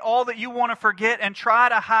forget all that you want to forget and try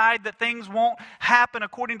to hide that things won't happen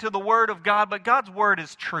according to the Word of God, but God's Word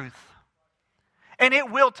is truth. And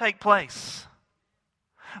it will take place.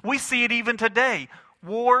 We see it even today.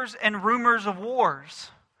 Wars and rumors of wars.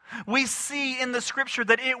 We see in the Scripture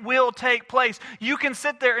that it will take place. You can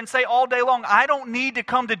sit there and say all day long, I don't need to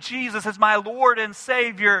come to Jesus as my Lord and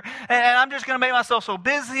Savior, and I'm just going to make myself so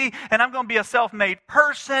busy, and I'm going to be a self-made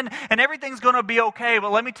person, and everything's going to be okay.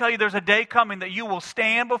 But let me tell you, there's a day coming that you will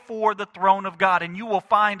stand before the throne of God, and you will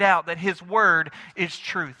find out that His Word is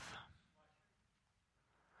truth.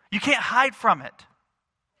 You can't hide from it.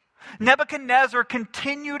 Nebuchadnezzar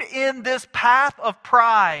continued in this path of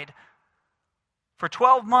pride for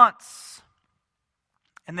 12 months.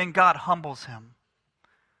 And then God humbles him.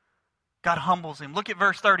 God humbles him. Look at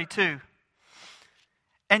verse 32.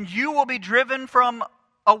 And you will be driven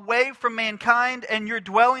away from mankind, and your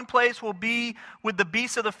dwelling place will be with the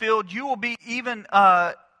beasts of the field. You will be even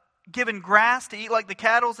given grass to eat like the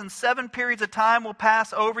cattle, and 7 periods of time will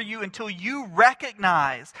pass over you until you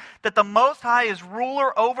recognize that the Most High is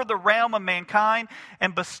ruler over the realm of mankind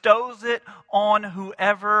and bestows it on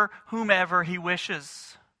whomever He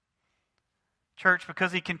wishes. Church,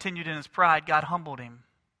 because he continued in his pride, God humbled him.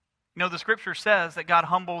 You know, the Scripture says that God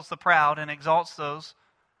humbles the proud and exalts those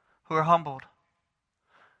who are humbled.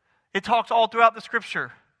 It talks all throughout the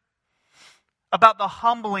Scripture about the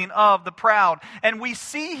humbling of the proud. And we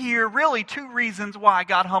see here really 2 reasons why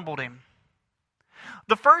God humbled him.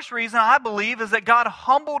 The first reason, I believe, is that God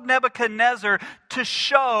humbled Nebuchadnezzar to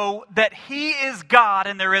show that He is God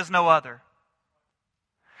and there is no other.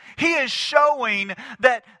 He is showing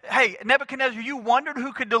that, hey, Nebuchadnezzar, you wondered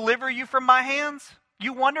who could deliver you from my hands?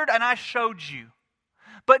 You wondered, and I showed you.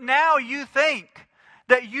 But now you think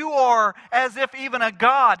that you are as if even a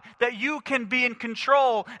God, that you can be in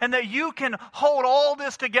control and that you can hold all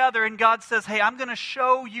this together. And God says, hey, I'm going to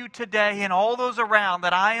show you today and all those around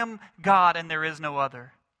that I am God and there is no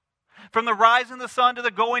other. From the rising of the sun to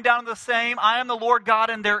the going down of the same, I am the Lord God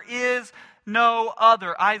and there is no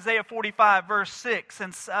other. Isaiah 45 verse 6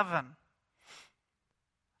 and 7.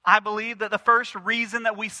 I believe that the first reason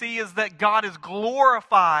that we see is that God is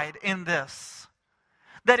glorified in this.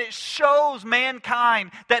 That it shows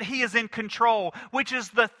mankind that He is in control, which is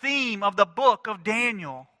the theme of the book of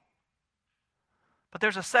Daniel. But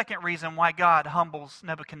there's a second reason why God humbles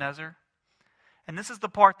Nebuchadnezzar. And this is the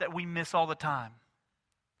part that we miss all the time.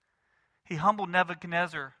 He humbled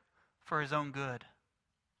Nebuchadnezzar for his own good.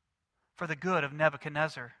 For the good of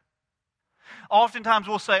Nebuchadnezzar. Oftentimes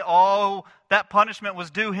we'll say, oh, that punishment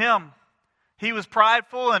was due him. He was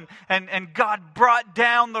prideful and God brought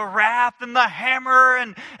down the wrath and the hammer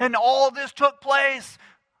and all this took place.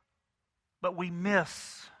 But we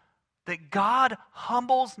miss that God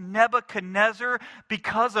humbles Nebuchadnezzar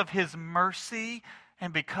because of His mercy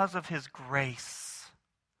and because of His grace.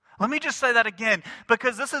 Let me just say that again,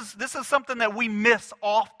 because this is something that we miss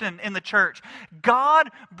often in the church.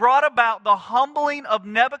 God brought about the humbling of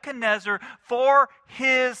Nebuchadnezzar for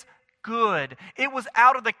His good. It was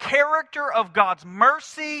out of the character of God's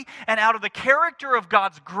mercy and out of the character of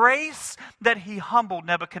God's grace that He humbled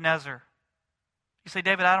Nebuchadnezzar. You say,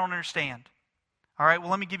 David, I don't understand. All right, well,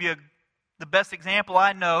 let me give you the best example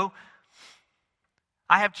I know.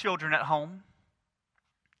 I have children at home,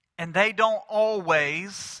 and they don't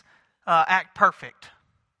always act perfect.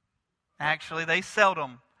 Actually, they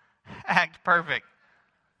seldom act perfect.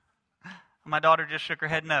 My daughter just shook her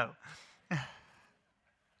head no.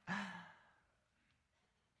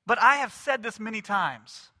 But I have said this many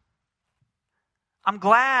times. I'm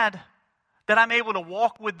glad that I'm able to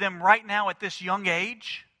walk with them right now at this young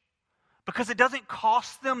age because it doesn't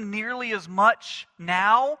cost them nearly as much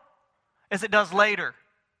now as it does later.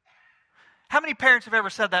 How many parents have ever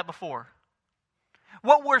said that before?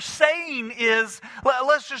 What we're saying is,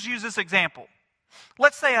 let's just use this example.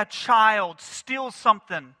 Let's say a child steals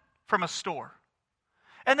something from a store.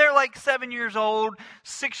 And they're like 7 years old,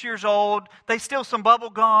 6 years old. They steal some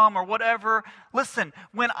bubble gum or whatever. Listen,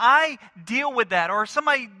 when I deal with that, or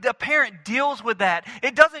a parent deals with that,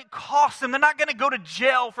 it doesn't cost them. They're not going to go to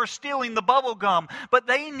jail for stealing the bubble gum. But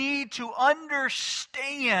they need to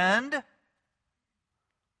understand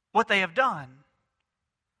what they have done.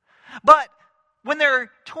 But when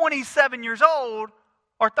they're 27 years old,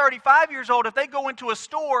 or 35 years old, if they go into a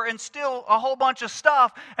store and steal a whole bunch of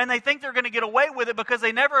stuff and they think they're going to get away with it because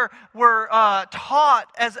they never were taught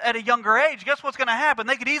at a younger age, guess what's going to happen?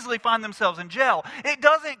 They could easily find themselves in jail. It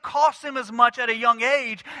doesn't cost them as much at a young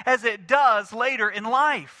age as it does later in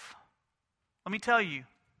life. Let me tell you,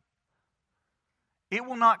 it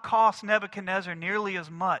will not cost Nebuchadnezzar nearly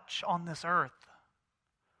as much on this earth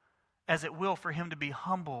as it will for him to be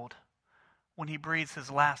humbled when he breathes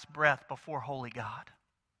his last breath before holy God.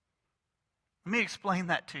 Let me explain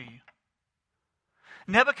that to you.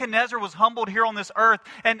 Nebuchadnezzar was humbled here on this earth,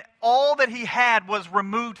 and all that he had was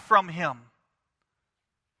removed from him.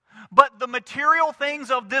 But the material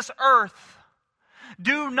things of this earth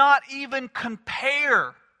do not even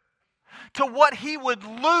compare to what he would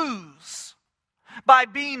lose by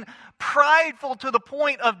being prideful to the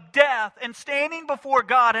point of death and standing before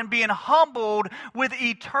God and being humbled with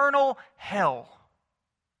eternal hell.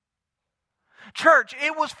 Church,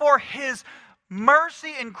 it was for his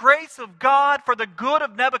mercy and grace of God, for the good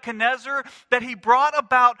of Nebuchadnezzar, that he brought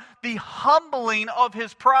about the humbling of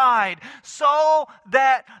his pride so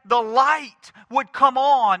that the light would come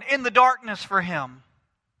on in the darkness for him.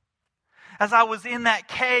 As I was in that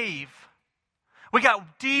cave, we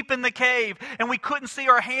got deep in the cave and we couldn't see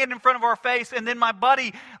our hand in front of our face, and then my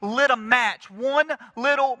buddy lit a match, one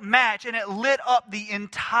little match, and it lit up the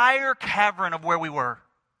entire cavern of where we were.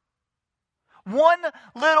 One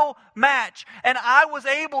little match, and I was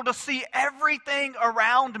able to see everything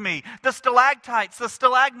around me. The stalactites, the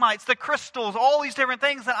stalagmites, the crystals, all these different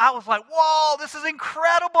things. And I was like, whoa, this is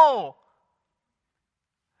incredible.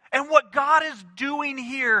 And what God is doing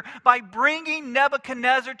here by bringing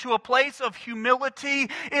Nebuchadnezzar to a place of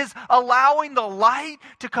humility is allowing the light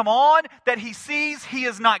to come on, that he sees he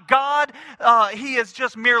is not God, he is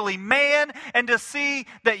just merely man, and to see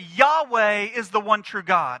that Yahweh is the one true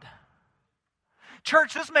God.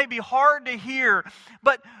 Church, this may be hard to hear,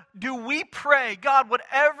 but do we pray, God,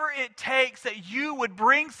 whatever it takes, that you would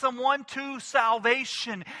bring someone to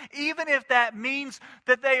salvation, even if that means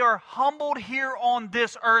that they are humbled here on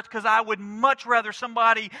this earth, because I would much rather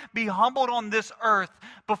somebody be humbled on this earth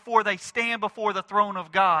before they stand before the throne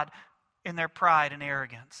of God in their pride and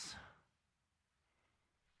arrogance.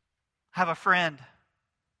 I have a friend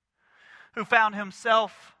who found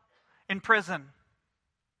himself in prison.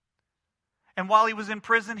 And while he was in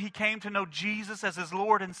prison, he came to know Jesus as his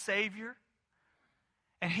Lord and Savior.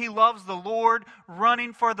 And he loves the Lord,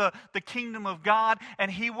 running for the kingdom of God.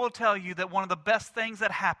 And he will tell you that one of the best things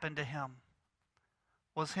that happened to him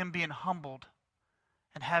was him being humbled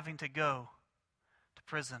and having to go to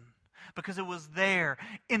prison. Because it was there,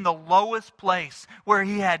 in the lowest place, where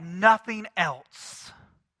he had nothing else,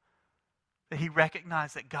 that he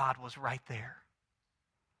recognized that God was right there.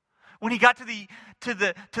 When he got to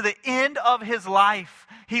the end of his life,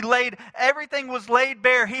 everything was laid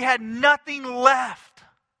bare. He had nothing left.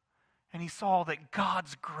 And he saw that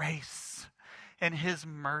God's grace and his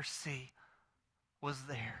mercy was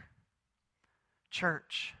there.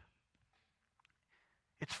 Church,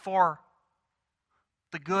 it's for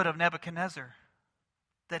the good of Nebuchadnezzar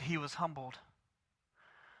that he was humbled.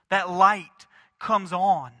 That light comes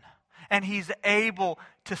on, and he's able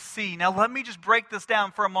to see. Now let me just break this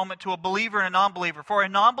down for a moment to a believer and a non-believer. For a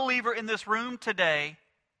non-believer in this room today,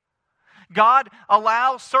 God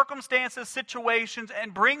allows circumstances, situations,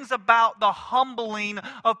 and brings about the humbling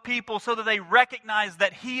of people so that they recognize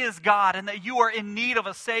that He is God and that you are in need of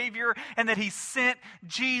a Savior, and that He sent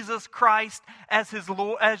Jesus Christ as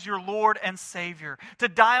your Lord and Savior to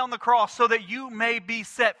die on the cross so that you may be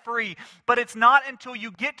set free. But it's not until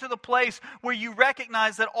you get to the place where you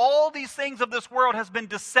recognize that all these things of this world has been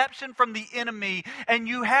deception from the enemy, and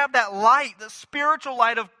you have that light, the spiritual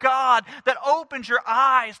light of God, that opens your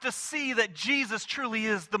eyes to see that Jesus truly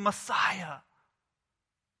is the Messiah.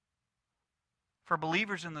 For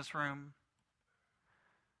believers in this room,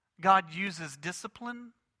 God uses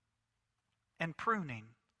discipline and pruning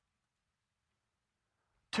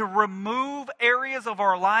to remove areas of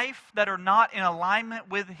our life that are not in alignment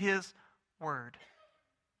with His Word,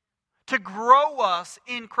 to grow us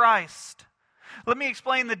in Christ. Let me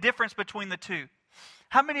explain the difference between the two.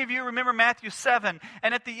 How many of you remember Matthew 7?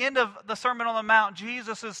 And at the end of the Sermon on the Mount,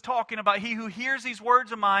 Jesus is talking about, he who hears these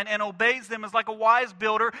words of mine and obeys them is like a wise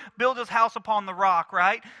builder, builds his house upon the rock,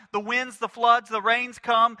 right? The winds, the floods, the rains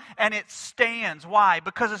come, and it stands. Why?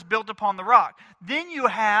 Because it's built upon the rock. Then you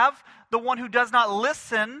have the one who does not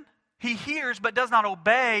listen. He hears but does not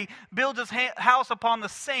obey, builds his house upon the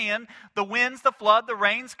sand. The winds, the flood, the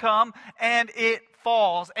rains come, and it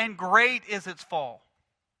falls, and great is its fall.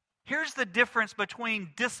 Here's the difference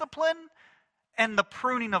between discipline and the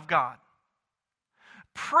pruning of God.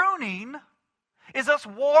 Pruning is us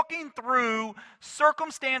walking through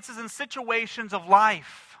circumstances and situations of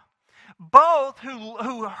life. Both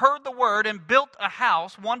who heard the word and built a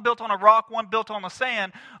house, one built on a rock, one built on the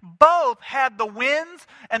sand, both had the winds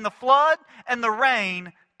and the flood and the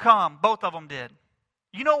rain come. Both of them did.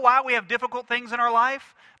 You know why we have difficult things in our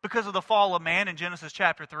life? Because of the fall of man in Genesis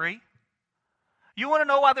chapter 3. You want to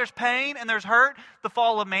know why there's pain and there's hurt? The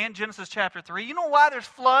fall of man, Genesis chapter 3. You know why there's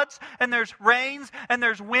floods and there's rains and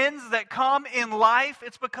there's winds that come in life?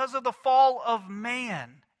 It's because of the fall of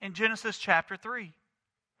man in Genesis chapter 3.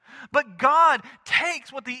 But God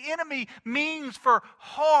takes what the enemy means for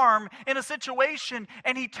harm in a situation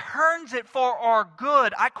and He turns it for our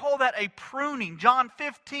good. I call that a pruning. John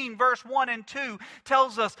 15 verse 1 and 2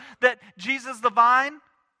 tells us that Jesus the vine,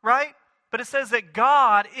 right? But it says that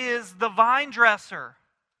God is the vine dresser.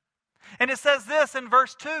 And it says this in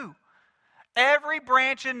verse 2. Every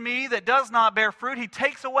branch in me that does not bear fruit, He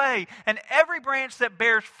takes away. And every branch that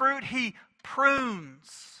bears fruit, He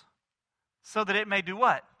prunes. So that it may do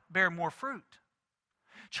what? Bear more fruit.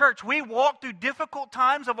 Church, we walk through difficult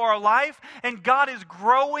times of our life, and God is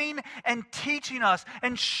growing and teaching us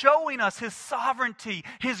and showing us His sovereignty,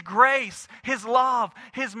 His grace, His love,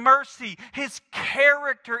 His mercy, His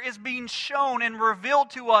character is being shown and revealed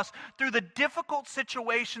to us through the difficult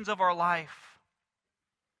situations of our life.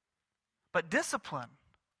 But discipline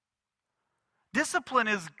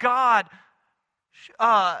is God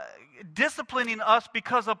disciplining us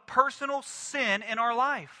because of personal sin in our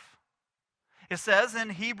life. It says in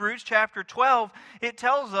Hebrews chapter 12, it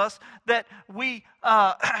tells us that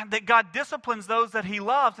that God disciplines those that He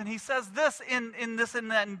loves. And He says this in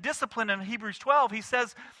discipline in Hebrews 12, He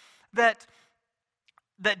says that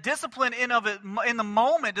discipline in the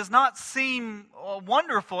moment does not seem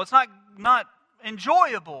wonderful. It's not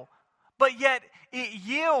enjoyable, but yet it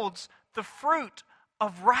yields the fruit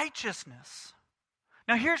of righteousness.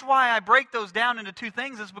 Now, here's why I break those down into two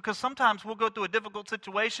things. Is because sometimes we'll go through a difficult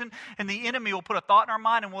situation and the enemy will put a thought in our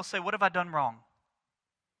mind and we'll say, what have I done wrong?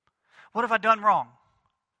 What have I done wrong?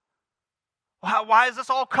 Why has this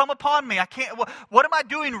all come upon me? What am I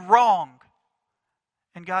doing wrong?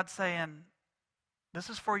 And God's saying, this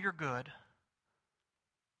is for your good.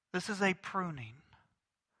 This is a pruning.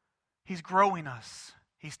 He's growing us.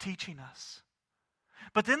 He's teaching us.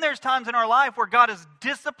 But then there's times in our life where God is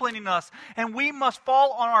disciplining us and we must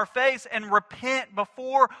fall on our face and repent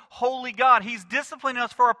before holy God. He's disciplining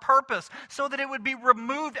us for a purpose so that it would be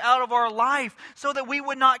removed out of our life, so that we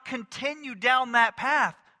would not continue down that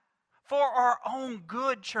path for our own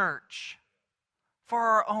good, church. For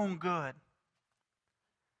our own good.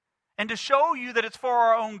 And to show you that it's for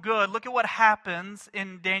our own good, look at what happens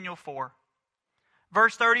in Daniel 4.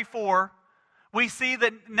 Verse 34. We see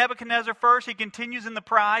that Nebuchadnezzar first, he continues in the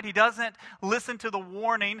pride. He doesn't listen to the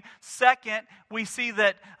warning. Second, we see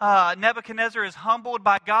that Nebuchadnezzar is humbled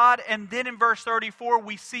by God. And then in verse 34,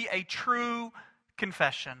 we see a true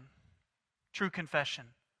confession. True confession.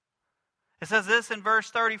 It says this in verse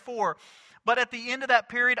 34. But at the end of that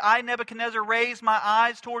period, I, Nebuchadnezzar, raised my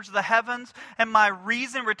eyes towards the heavens, and my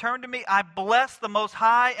reason returned to me. I blessed the Most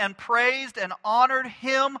High and praised and honored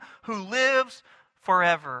Him who lives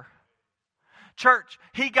forever. Church,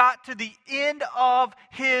 he got to the end of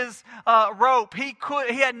his rope. He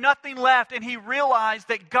had nothing left, and he realized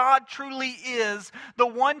that God truly is the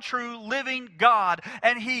one true living God.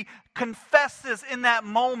 And he confesses in that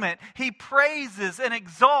moment. He praises and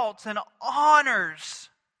exalts and honors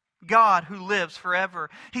God who lives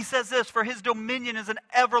forever. He says this, for His dominion is an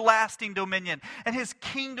everlasting dominion, and His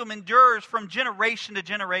kingdom endures from generation to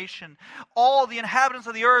generation. All the inhabitants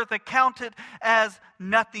of the earth account it as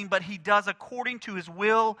nothing, but He does according to His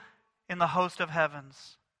will in the host of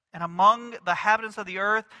heavens and among the inhabitants of the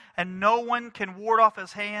earth, and no one can ward off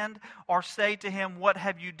His hand or say to Him, what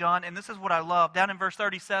have you done? And this is what I love. Down in verse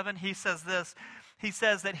 37, he says this. He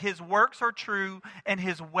says that His works are true and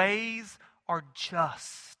His ways are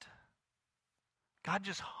just. God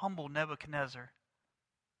just humbled Nebuchadnezzar.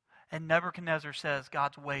 And Nebuchadnezzar says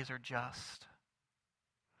God's ways are just.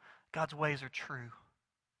 God's ways are true.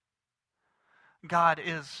 God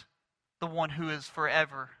is the one who is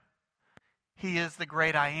forever. He is the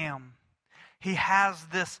great I am. He has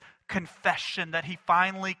this confession that he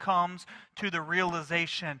finally comes to the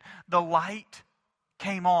realization. The light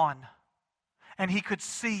came on and he could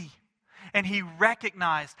see. And he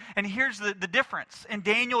recognized. And here's the difference. In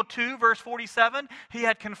Daniel 2, verse 47, he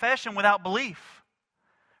had confession without belief.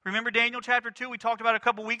 Remember Daniel chapter 2 we talked about a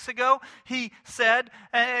couple weeks ago? He said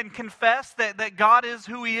and confessed that God is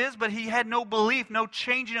who He is, but he had no belief, no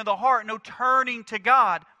changing of the heart, no turning to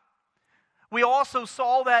God. We also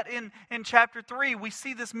saw that in chapter 3. We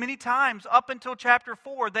see this many times up until chapter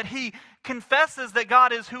 4, that he confesses that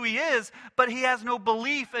God is who he is, but he has no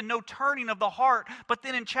belief and no turning of the heart. But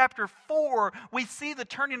then in chapter 4, we see the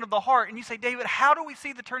turning of the heart. And you say, David, how do we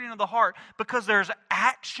see the turning of the heart? Because there's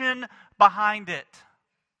action behind it.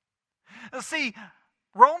 See,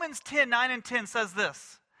 Romans 10:9-10 says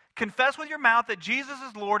this: confess with your mouth that Jesus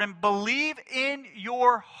is Lord and believe in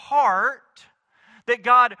your heart that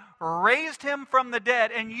God raised him from the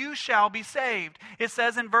dead, and you shall be saved. It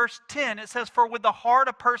says in verse 10, it says, for with the heart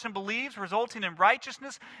a person believes, resulting in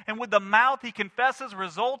righteousness, and with the mouth he confesses,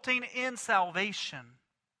 resulting in salvation.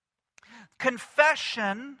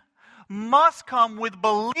 Confession must come with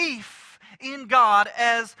belief in God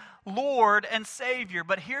as Lord and Savior.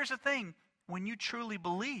 But here's the thing, when you truly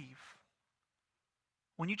believe,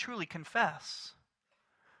 when you truly confess,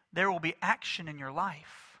 there will be action in your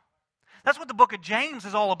life. That's what the book of James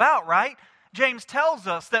is all about, right? James tells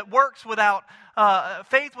us that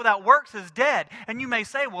faith without works is dead. And you may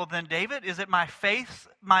say, well then, David, is it my faith,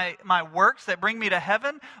 my works that bring me to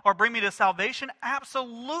heaven or bring me to salvation?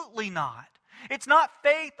 Absolutely not. It's not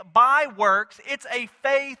faith by works, it's a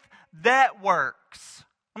faith that works.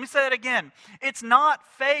 Let me say that again. It's not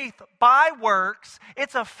faith by works,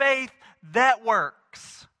 it's a faith that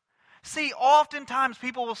works. See, oftentimes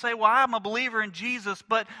people will say, well, I'm a believer in Jesus,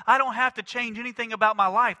 but I don't have to change anything about my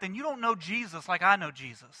life. Then you don't know Jesus like I know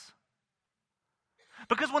Jesus.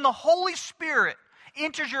 Because when the Holy Spirit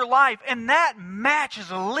enters your life and that match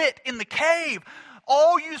is lit in the cave,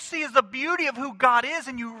 all you see is the beauty of who God is,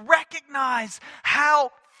 and you recognize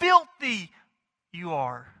how filthy you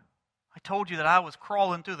are. I told you that I was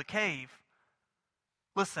crawling through the cave.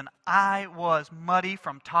 Listen, I was muddy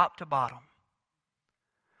from top to bottom.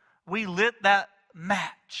 We lit that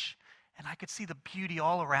match, and I could see the beauty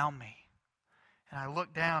all around me. And I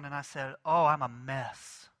looked down and I said, oh, I'm a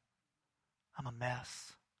mess. I'm a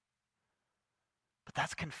mess. But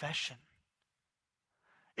that's confession.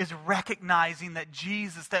 Is recognizing that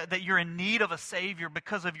Jesus, that you're in need of a Savior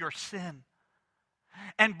because of your sin.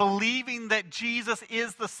 And believing that Jesus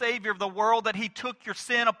is the Savior of the world, that He took your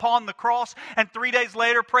sin upon the cross, and 3 days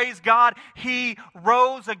later, praise God, He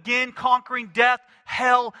rose again, conquering death,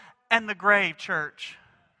 hell, and the grave, church.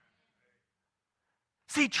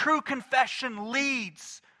 See, true confession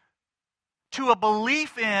leads to a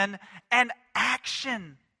belief in and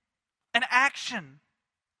action. An action.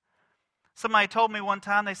 Somebody told me one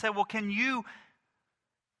time, they said, well, can you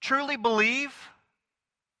truly believe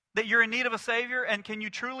that you're in need of a Savior? And can you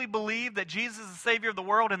truly believe that Jesus is the Savior of the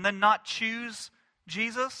world and then not choose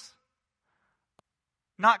Jesus?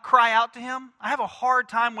 Not cry out to Him? I have a hard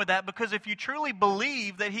time with that, because if you truly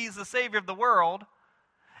believe that He's the Savior of the world,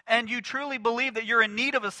 and you truly believe that you're in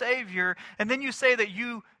need of a Savior, and then you say that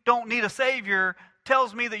you don't need a Savior,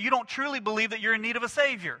 tells me that you don't truly believe that you're in need of a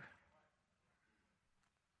Savior.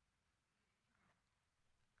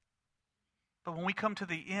 But when we come to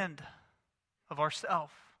the end of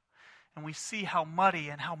ourselves, and we see how muddy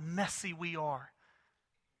and how messy we are,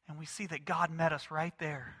 and we see that God met us right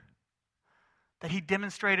there, that He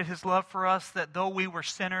demonstrated His love for us, that though we were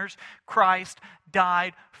sinners, Christ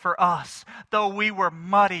died for us. Though we were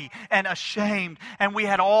muddy and ashamed and we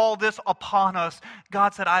had all this upon us,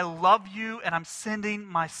 God said, I love you and I'm sending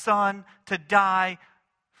my Son to die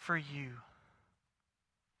for you.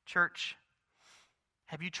 Church,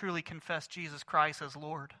 have you truly confessed Jesus Christ as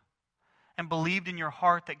Lord and believed in your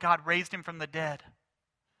heart that God raised Him from the dead?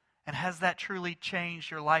 And has that truly changed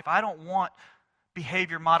your life? I don't want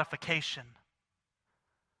behavior modification.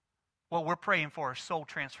 What we're praying for is soul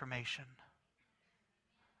transformation.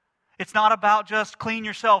 It's not about just clean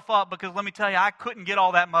yourself up, because let me tell you, I couldn't get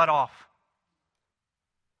all that mud off.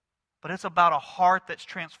 But it's about a heart that's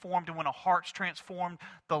transformed, and when a heart's transformed,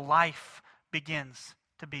 the life begins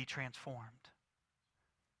to be transformed.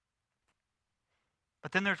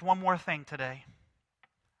 But then there's one more thing today.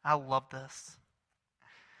 I love this.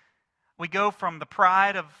 We go from the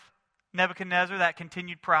pride of Nebuchadnezzar, that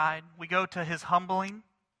continued pride. We go to his humbling.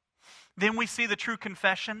 Then we see the true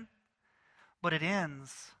confession, but it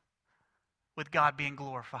ends with God being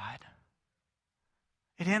glorified.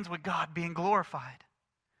 It ends with God being glorified.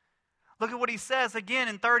 Look at what he says again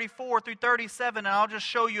in 34 through 37, and I'll just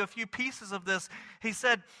show you a few pieces of this. He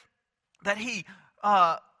said that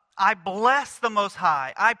I blessed the Most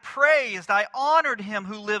High. I praised, I honored Him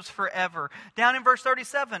who lives forever. Down in verse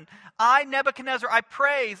 37, I, Nebuchadnezzar, I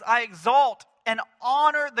praise, I exalt, and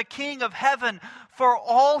honor the King of heaven, for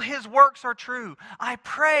all his works are true. I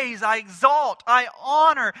praise, I exalt, I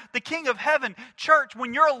honor the King of heaven. Church,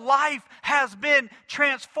 when your life has been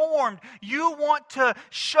transformed, you want to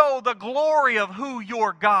show the glory of who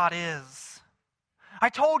your God is. I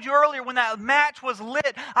told you earlier, when that match was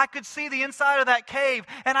lit, I could see the inside of that cave,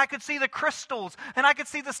 and I could see the crystals, and I could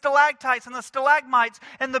see the stalactites and the stalagmites,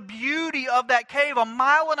 and the beauty of that cave, 1.5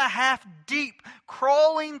 miles deep,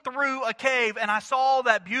 crawling through a cave, and I saw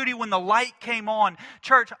that beauty when the light came on.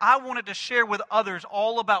 Church, I wanted to share with others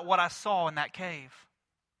all about what I saw in that cave.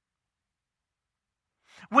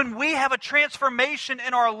 When we have a transformation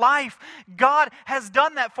in our life, God has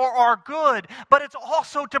done that for our good, but it's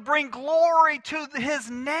also to bring glory to His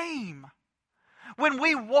name. When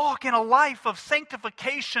we walk in a life of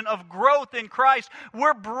sanctification, of growth in Christ,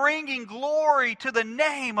 we're bringing glory to the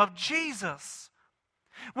name of Jesus.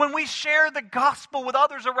 When we share the gospel with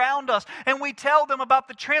others around us and we tell them about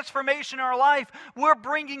the transformation in our life, we're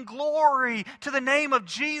bringing glory to the name of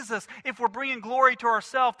Jesus. If we're bringing glory to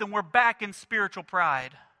ourselves, then we're back in spiritual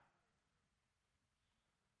pride.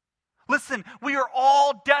 Listen, we are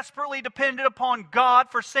all desperately dependent upon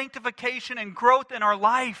God for sanctification and growth in our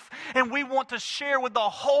life, and we want to share with the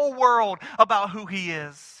whole world about who He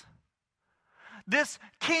is. This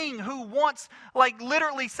king who once,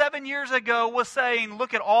 literally 7 years ago, was saying,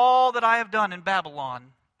 look at all that I have done in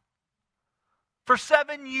Babylon. For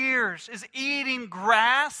 7 years is eating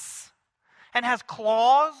grass and has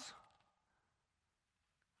claws.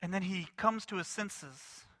 And then he comes to his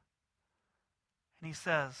senses and he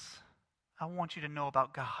says, I want you to know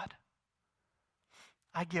about God.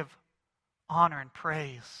 I give honor and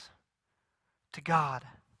praise to God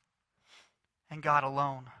and God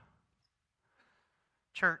alone.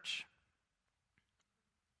 Church,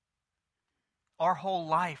 our whole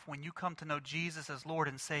life, when you come to know Jesus as Lord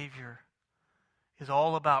and Savior, is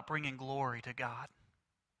all about bringing glory to God.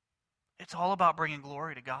 It's all about bringing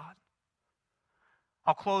glory to God.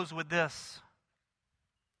 I'll close with this.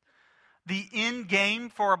 The end game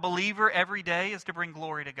for a believer every day is to bring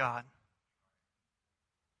glory to God.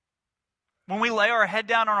 When we lay our head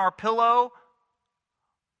down on our pillow,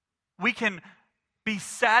 we can be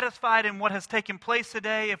satisfied in what has taken place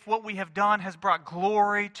today if what we have done has brought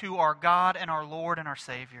glory to our God and our Lord and our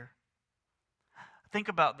Savior. Think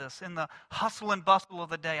about this. In the hustle and bustle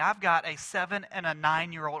of the day, I've got a 7 and a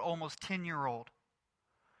 9-year-old, almost 10-year-old,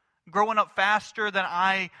 growing up faster than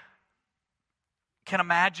I can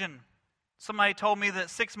imagine. Somebody told me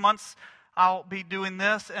that 6 months I'll be doing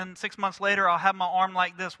this, and 6 months later I'll have my arm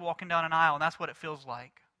like this walking down an aisle, and that's what it feels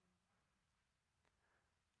like.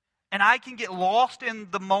 And I can get lost in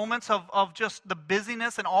the moments of just the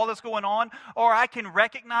busyness and all that's going on, or I can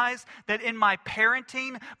recognize that in my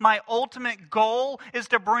parenting, my ultimate goal is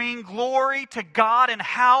to bring glory to God in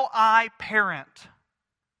how I parent.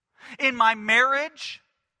 In my marriage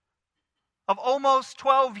of almost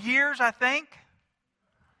 12 years, I think,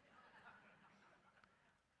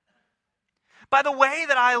 by the way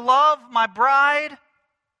that I love my bride,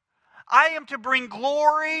 I am to bring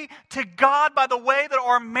glory to God by the way that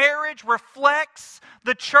our marriage reflects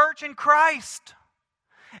the church in Christ.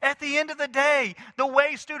 At the end of the day, the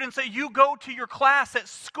way, students, that you go to your class at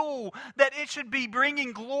school, that it should be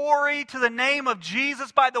bringing glory to the name of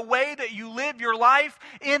Jesus by the way that you live your life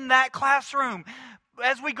in that classroom.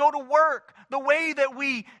 As we go to work, the way that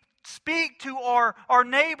we speak to our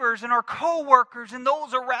neighbors and our co-workers and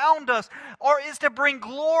those around us is to bring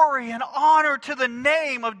glory and honor to the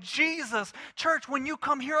name of Jesus. Church, when you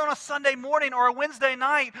come here on a Sunday morning or a Wednesday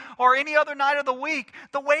night or any other night of the week,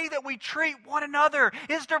 the way that we treat one another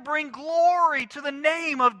is to bring glory to the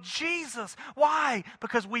name of Jesus. Why?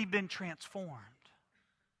 Because we've been transformed.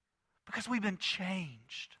 Because we've been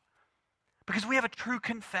changed. Because we have a true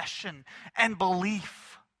confession and belief.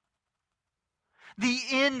 The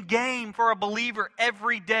end game for a believer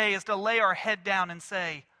every day is to lay our head down and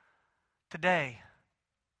say, today,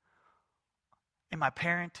 in my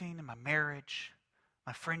parenting, in my marriage,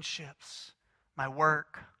 my friendships, my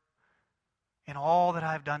work, in all that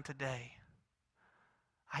I've done today,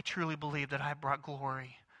 I truly believe that I brought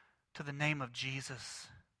glory to the name of Jesus.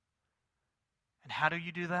 And how do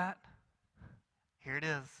you do that? Here it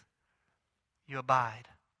is. You abide.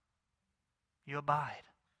 You abide.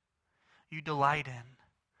 You delight in,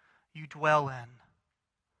 you dwell in.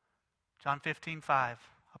 John 15:5,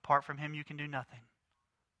 apart from Him you can do nothing.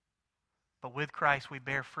 But with Christ we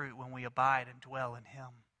bear fruit when we abide and dwell in Him.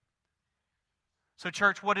 So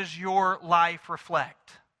church, what does your life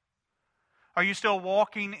reflect? Are you still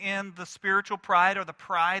walking in the spiritual pride or the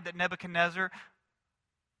pride that Nebuchadnezzar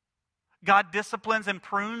God disciplines and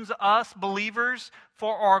prunes us, believers,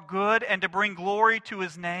 for our good and to bring glory to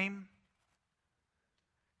His name?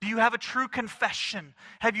 Do you have a true confession?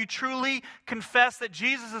 Have you truly confessed that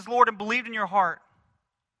Jesus is Lord and believed in your heart?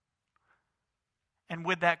 And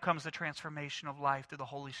with that comes the transformation of life through the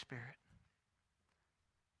Holy Spirit.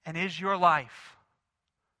 And is your life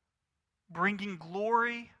bringing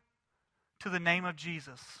glory to the name of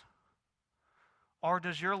Jesus? Or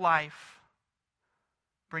does your life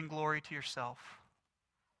bring glory to yourself?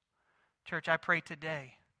 Church, I pray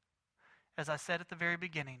today, as I said at the very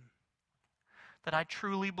beginning, that I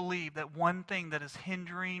truly believe that one thing that is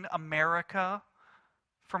hindering America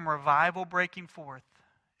from revival breaking forth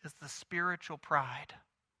is the spiritual pride.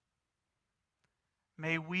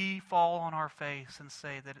 May we fall on our face and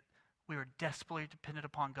say that we are desperately dependent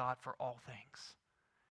upon God for all things.